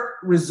never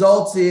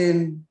results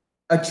in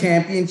a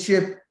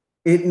championship.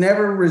 It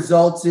never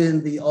results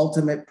in the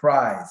ultimate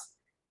prize.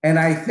 And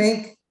I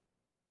think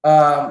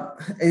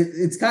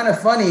it's kind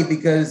of funny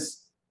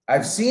because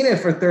I've seen it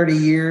for 30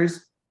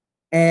 years,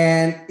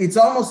 and it's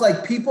almost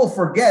like people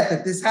forget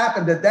that this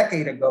happened a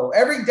decade ago.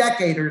 Every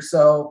decade or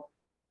so,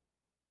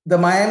 the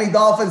Miami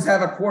Dolphins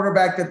have a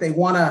quarterback that they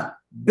want to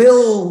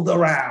build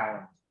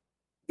around.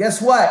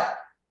 Guess what?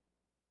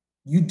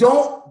 You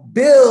don't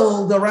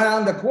build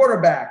around the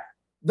quarterback.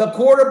 The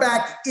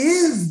quarterback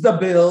is the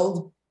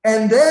build,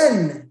 and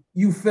then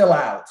you fill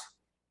out.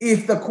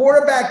 If the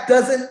quarterback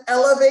doesn't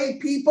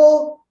elevate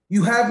people,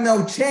 you have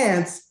no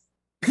chance.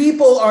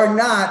 People are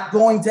not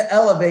going to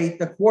elevate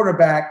the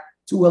quarterback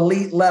to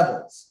elite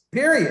levels,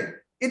 period.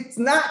 It's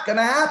not going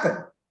to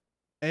happen.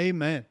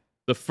 Amen.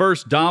 The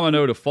first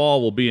domino to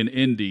fall will be in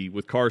Indy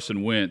with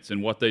Carson Wentz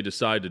and what they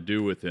decide to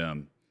do with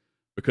him.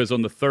 Because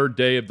on the third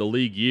day of the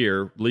league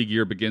year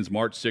begins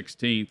March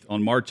 16th.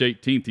 On March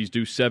 18th, he's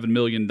due $7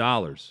 million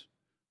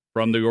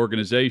from the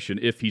organization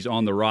if he's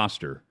on the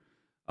roster.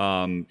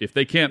 If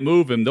they can't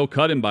move him, they'll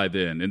cut him by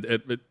then.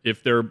 And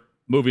if they're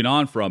moving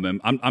on from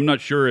him, I'm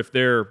not sure if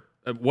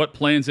what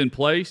plan's in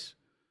place,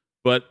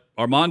 but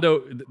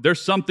Armando,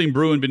 there's something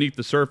brewing beneath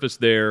the surface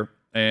there,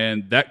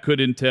 and that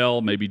could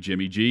entail maybe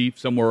Jimmy G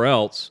somewhere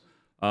else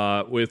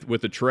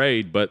with a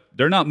trade. But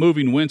they're not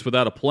moving Wentz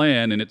without a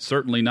plan, and it's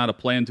certainly not a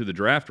plan to the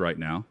draft right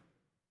now.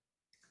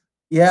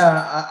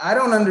 Yeah, I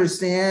don't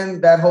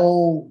understand that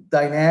whole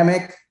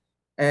dynamic.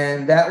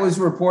 And that was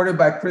reported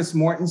by Chris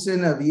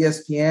Mortensen of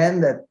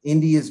ESPN that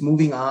Indy is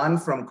moving on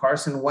from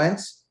Carson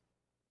Wentz.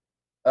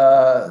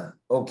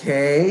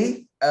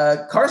 Okay.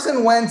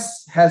 Carson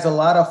Wentz has a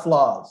lot of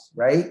flaws,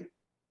 right?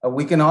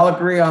 We can all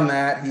agree on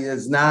that. He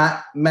has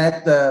not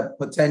met the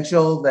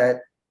potential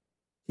that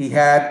he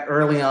had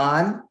early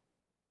on.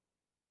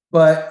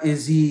 But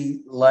is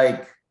he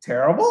like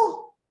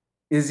terrible?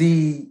 Is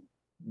he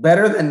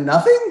better than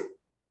nothing?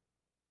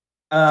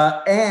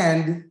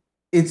 And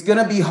it's going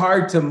to be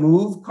hard to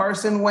move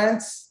Carson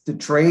Wentz, to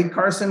trade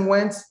Carson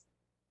Wentz,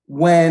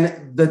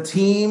 when the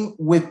team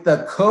with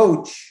the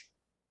coach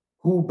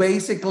who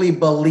basically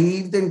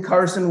believed in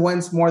Carson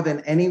Wentz more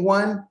than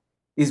anyone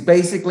is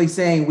basically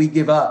saying, we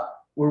give up.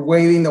 We're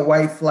waving the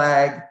white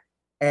flag,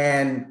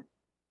 and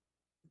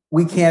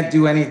we can't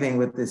do anything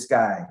with this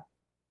guy.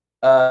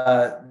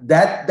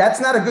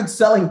 That's not a good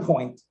selling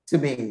point to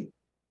me.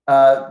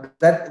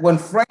 That when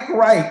Frank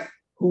Reich,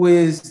 who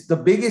is the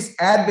biggest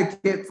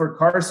advocate for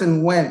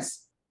Carson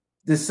Wentz,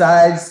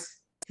 decides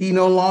he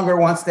no longer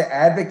wants to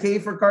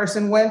advocate for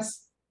Carson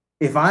Wentz,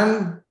 if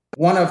I'm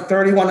one of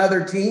 31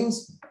 other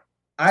teams,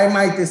 I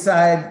might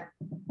decide,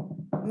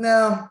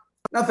 no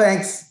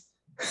thanks.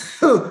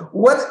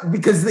 What?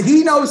 Because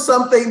he knows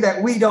something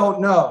that we don't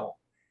know.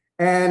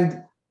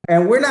 And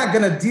we're not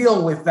going to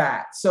deal with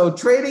that. So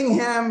trading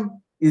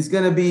him is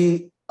going to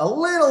be a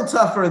little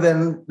tougher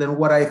than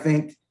what I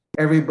think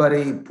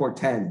everybody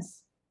portends.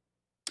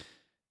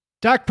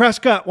 Dak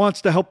Prescott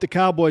wants to help the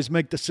Cowboys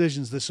make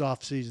decisions this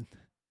offseason.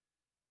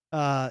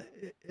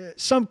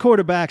 Some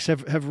quarterbacks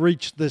have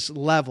reached this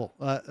level.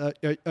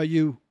 Are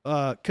you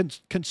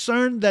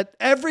concerned that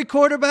every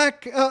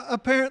quarterback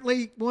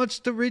apparently wants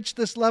to reach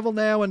this level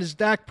now, and is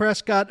Dak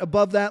Prescott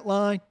above that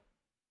line?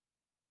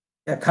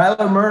 Yeah,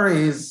 Kyler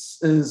Murray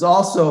is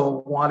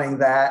also wanting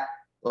that.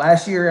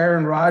 Last year,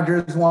 Aaron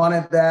Rodgers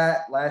wanted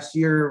that. Last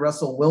year,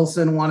 Russell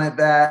Wilson wanted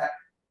that.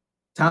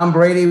 Tom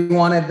Brady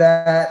wanted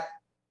that.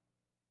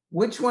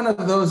 Which one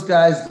of those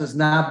guys does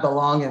not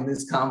belong in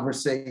this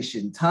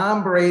conversation?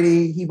 Tom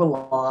Brady, he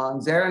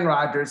belongs. Aaron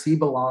Rodgers, he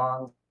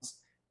belongs.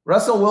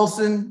 Russell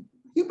Wilson,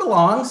 he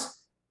belongs.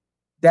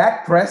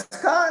 Dak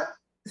Prescott?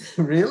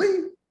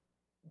 Really?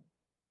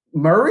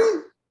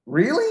 Murray?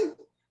 Really?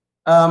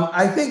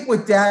 I think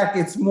with Dak,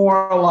 it's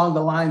more along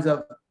the lines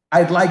of,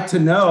 I'd like to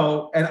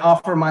know and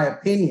offer my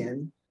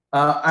opinion.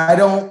 I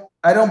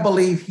don't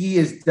believe he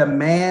is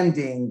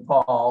demanding,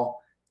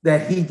 Paul,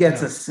 that he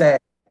gets a say.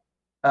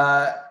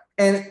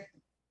 And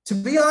to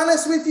be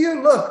honest with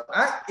you, look,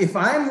 if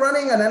I'm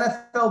running an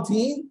NFL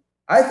team,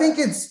 I think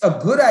it's a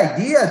good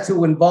idea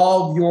to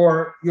involve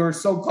your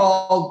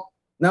so-called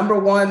number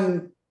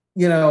one,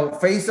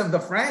 face of the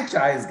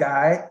franchise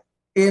guy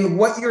in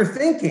what you're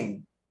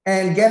thinking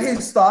and get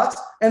his thoughts.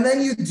 And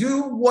then you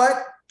do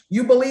what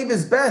you believe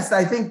is best.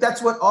 I think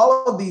that's what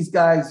all of these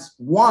guys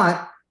want.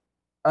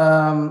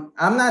 I'm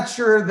not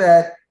sure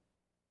that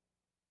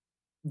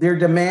they're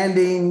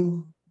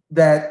demanding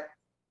that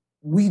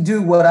we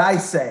do what I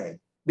say,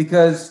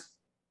 because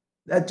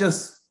that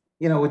just,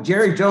 with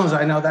Jerry Jones,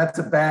 I know that's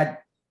a bad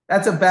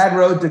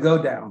road to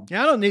go down.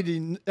 Yeah,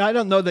 I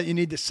don't know that you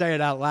need to say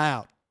it out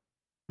loud.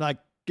 Like,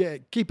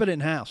 keep it in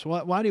house.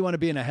 Why do you want to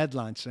be in a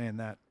headline saying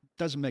that?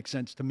 Doesn't make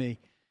sense to me.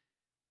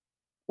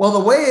 Well,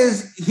 the way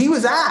is he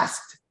was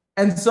asked.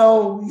 And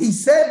so he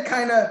said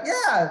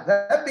yeah,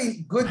 that'd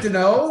be good to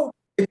know.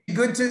 It'd be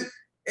good to,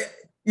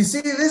 you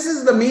see, this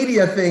is the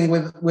media thing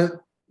with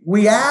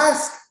we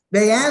ask,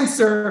 they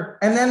answer,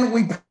 and then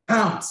we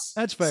pounce.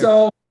 That's fair.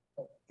 So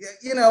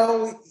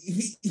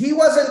he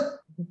wasn't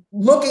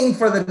looking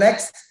for the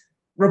next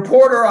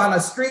reporter on a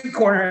street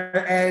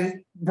corner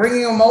and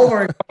bringing him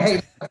over and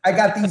hey, I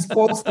got these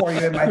quotes for you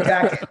in my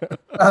jacket.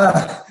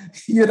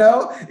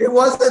 It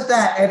wasn't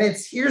that. And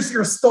it's, here's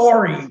your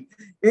story.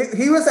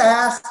 He was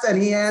asked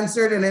and he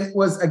answered, and it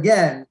was,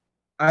 again,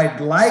 I'd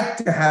like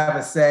to have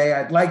a say.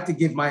 I'd like to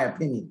give my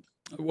opinion.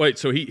 Wait,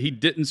 so he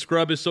didn't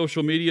scrub his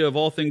social media of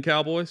all thing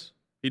Cowboys?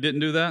 He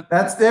didn't do that?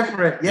 That's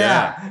different.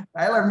 Yeah.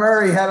 Kyler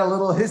Murray had a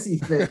little hissy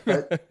fit.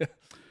 But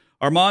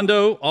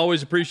Armando,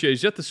 always appreciate.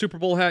 Is that the Super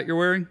Bowl hat you're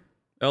wearing?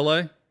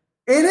 LA?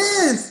 It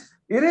is.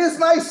 It is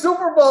my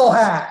Super Bowl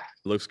hat.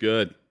 Looks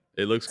good.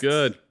 It looks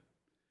good.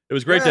 It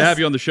was great to have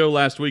you on the show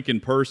last week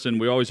in person.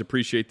 We always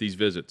appreciate these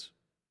visits.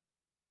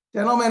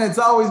 Gentlemen, it's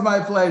always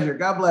my pleasure.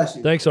 God bless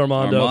you. Thanks,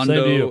 Armando. Same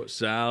to you.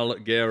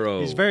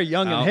 Salguero. He's very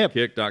young and hip.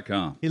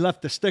 Outkick.com. He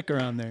left the sticker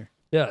on there.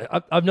 Yeah,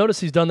 I've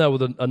noticed he's done that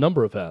with a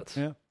number of hats.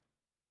 Yeah.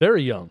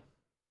 Very young.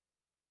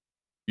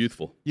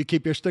 Youthful. You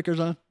keep your stickers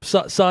on?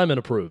 Simon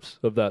approves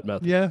of that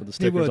method. Yeah, with the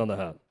stickers on the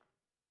hat.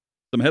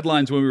 Some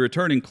headlines when we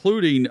return,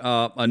 including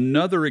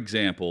another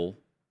example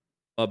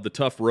of the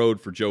tough road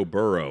for Joe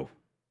Burrow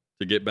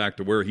to get back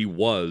to where he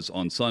was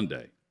on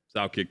Sunday. It's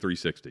Outkick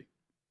 360.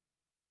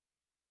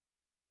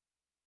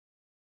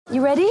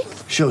 You ready?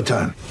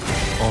 Showtime.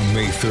 On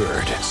May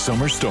 3rd,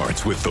 summer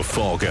starts with The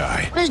Fall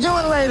Guy. Let's do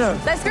it later.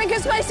 Let's drink a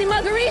spicy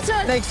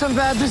margarita. Make some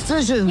bad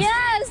decisions.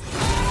 Yes.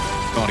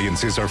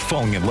 Audiences are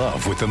falling in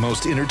love with the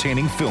most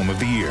entertaining film of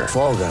the year.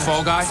 Fall Guy.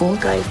 Fall Guy? Fall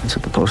Guy. That's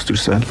what the poster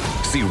said.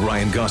 See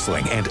Ryan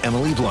Gosling and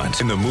Emily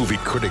Blunt in the movie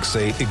critics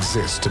say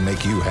exists to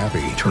make you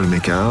happy. Trying to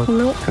make it out?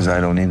 Nope. Because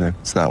I don't either.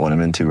 It's not what I'm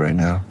into right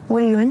now.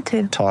 What are you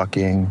into?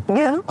 Talking.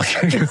 Yeah.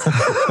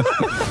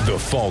 The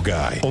Fall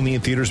Guy. Only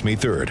in theaters May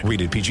 3rd.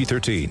 Rated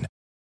PG-13.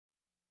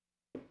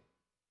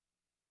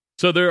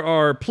 So there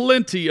are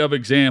plenty of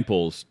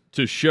examples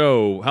to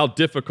show how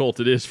difficult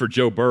it is for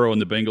Joe Burrow and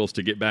the Bengals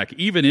to get back,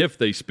 even if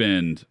they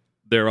spend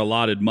their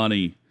allotted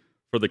money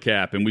for the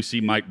cap. And we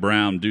see Mike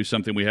Brown do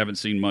something we haven't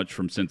seen much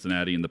from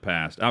Cincinnati in the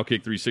past.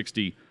 Outkick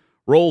 360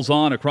 rolls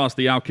on across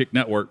the Outkick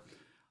network.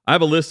 I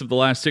have a list of the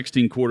last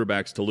 16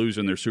 quarterbacks to lose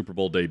in their Super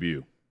Bowl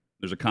debut.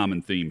 There's a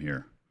common theme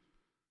here.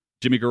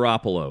 Jimmy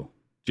Garoppolo,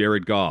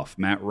 Jared Goff,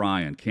 Matt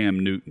Ryan, Cam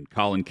Newton,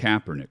 Colin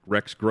Kaepernick,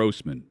 Rex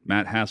Grossman,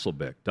 Matt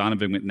Hasselbeck,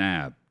 Donovan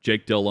McNabb,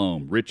 Jake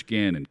Delhomme, Rich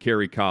Gannon,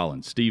 Kerry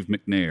Collins, Steve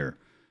McNair,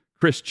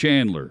 Chris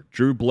Chandler,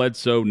 Drew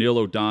Bledsoe, Neil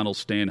O'Donnell,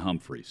 Stan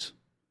Humphries.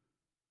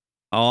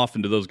 How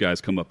often do those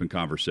guys come up in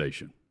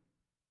conversation?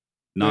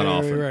 Not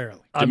Very often.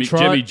 Rarely.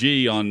 Jimmy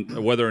G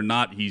on whether or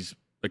not he's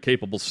a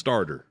capable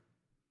starter.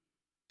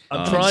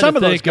 I'm trying some to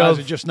of those think guys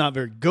are just not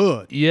very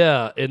good.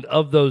 Yeah, and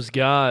of those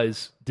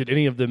guys, did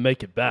any of them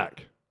make it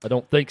back? I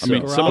don't think so. I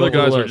mean, some of the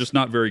guys are just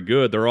not very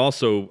good. They're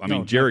also,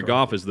 Jared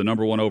Goff good. is the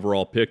number one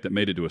overall pick that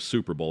made it to a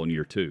Super Bowl in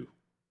year 2.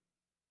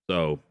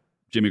 So,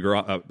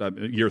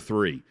 year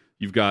 3.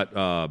 You've got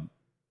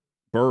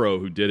Burrow,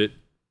 who did it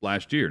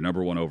last year,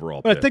 number one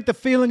overall pick. I think the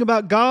feeling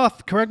about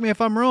Goff, correct me if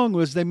I'm wrong,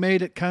 was they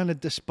made it kind of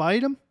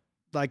despite him,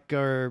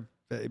 or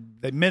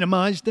they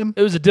minimized him.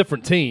 It was a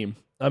different team.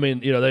 I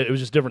mean, it was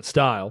just different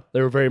style.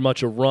 They were very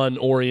much a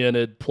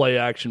run-oriented,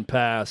 play-action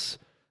pass.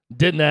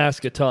 Didn't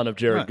ask a ton of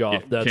Jared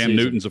Goff that Cam season.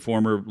 Newton's a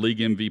former league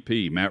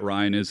MVP. Matt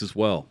Ryan is as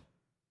well.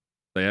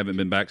 They haven't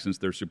been back since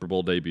their Super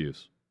Bowl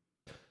debuts.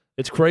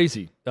 It's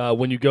crazy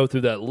when you go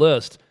through that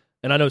list.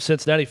 And I know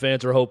Cincinnati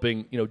fans are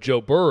hoping,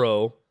 Joe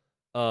Burrow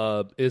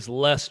is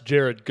less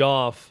Jared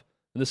Goff.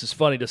 And this is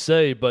funny to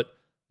say, but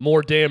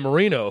more Dan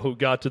Marino, who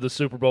got to the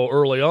Super Bowl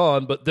early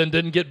on, but then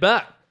didn't get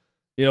back.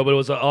 But it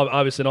was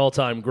obviously an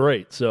all-time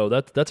great. So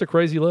that's a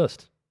crazy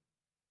list.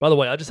 By the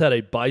way, I just had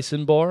a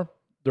Bison bar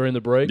during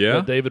the break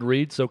that David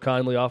Reed so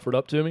kindly offered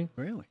up to me.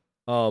 Really?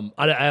 I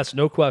asked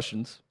no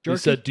questions. Jerky? He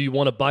said, "Do you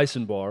want a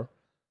Bison bar?"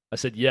 I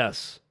said,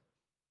 "Yes."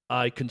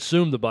 I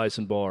consumed the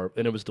Bison bar,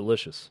 and it was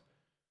delicious.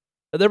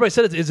 And everybody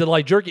said, "Is it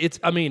like jerky?"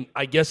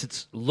 I guess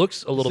it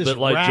looks a little bit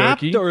like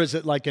wrapped, jerky, or is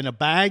it like in a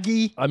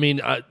baggie? I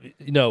mean,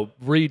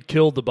 Reed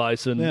killed the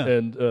Bison,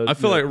 and I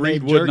feel like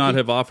Reed would not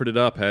have offered it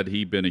up had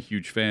he been a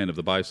huge fan of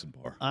the Bison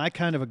bar. I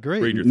kind of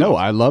agree. No,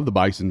 I love the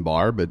Bison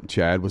bar, but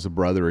Chad was a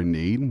brother in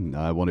need, and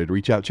I wanted to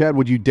reach out. Chad,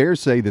 would you dare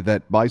say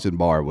that Bison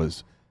bar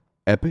was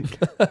epic?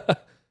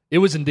 It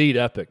was indeed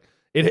epic.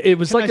 It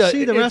was Can I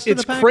see the rest of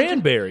the packaging?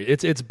 Cranberry.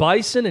 It's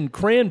bison and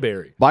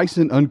cranberry.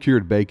 Bison,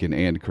 uncured bacon,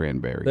 and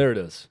cranberry. There it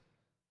is.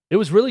 It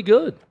was really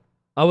good.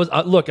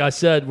 I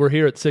said we're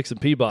here at 6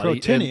 and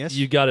Peabody, and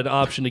you got an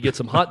option to get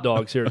some hot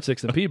dogs here at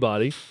 6 and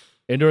Peabody.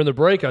 And during the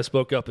break, I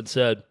spoke up and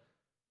said,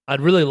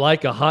 "I'd really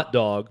like a hot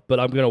dog, but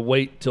I'm going to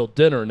wait till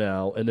dinner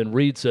now." And then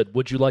Reed said,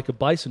 "Would you like a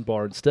Bison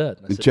bar instead?"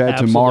 And I said, Chad,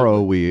 "Absolutely."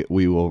 Tomorrow we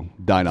will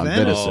dine on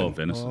venison. Oh,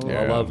 venison!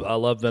 Yeah. I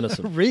love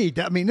venison. Reed,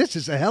 this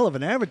is a hell of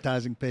an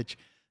advertising pitch.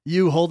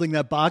 You holding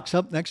that box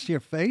up next to your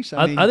face?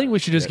 I think we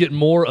should just get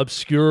more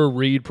obscure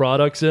Reed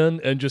products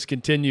in and just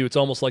continue. It's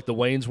almost like the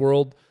Wayne's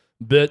World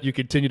bit. You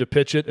continue to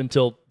pitch it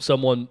until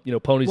someone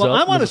ponies up. Well,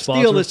 I want to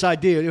steal this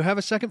idea. Do you have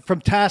a second?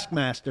 From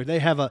Taskmaster. They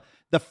have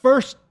the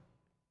first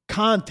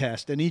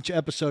contest in each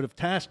episode of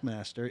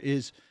Taskmaster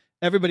is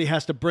everybody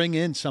has to bring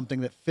in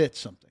something that fits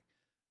something.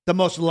 The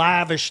most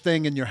lavish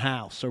thing in your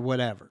house or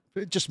whatever.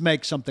 Just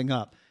make something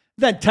up.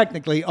 Then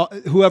technically,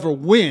 whoever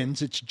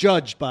wins, it's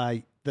judged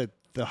by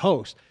the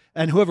host.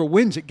 And whoever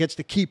wins it gets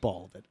to keep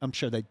all of it. I'm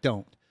sure they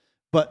don't.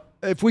 But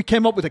if we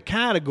came up with a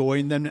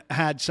category and then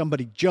had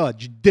somebody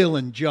judge,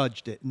 Dylan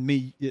judged it, and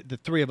me, the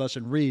three of us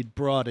and Reed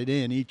brought it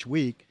in each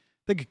week,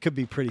 I think it could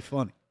be pretty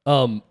funny.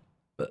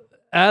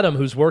 Adam,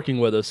 who's working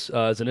with us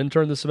as an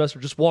intern this semester,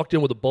 just walked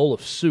in with a bowl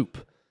of soup.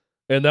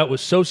 And that was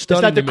so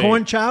stunning to me. Is that the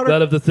corn chowder?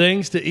 That of the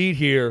things to eat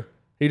here,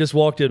 he just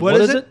walked in. What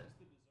is it?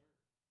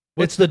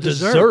 It's the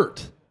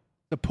dessert.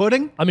 The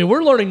pudding? I mean,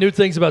 we're learning new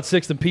things about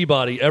 6th and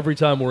Peabody every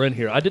time we're in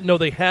here. I didn't know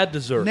they had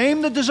dessert.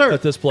 Name the dessert.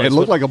 At this place. It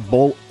looked like a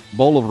bowl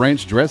of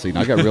ranch dressing.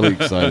 I got really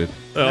excited.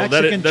 Oh,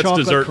 that's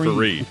dessert cream. For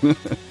Reed.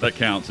 That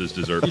counts as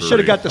dessert for Reed. You should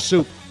have got the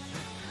soup.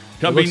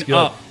 Coming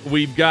up,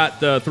 we've got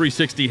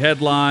 360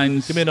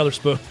 headlines. Give me another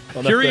spoon.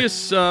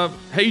 Curious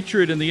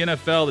hatred in the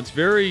NFL that's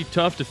very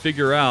tough to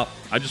figure out.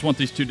 I just want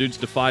these two dudes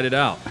to fight it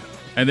out.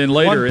 And then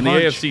later in the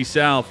AFC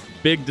South,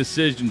 big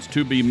decisions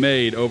to be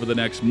made over the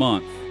next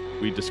month.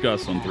 We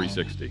discuss on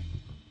 360.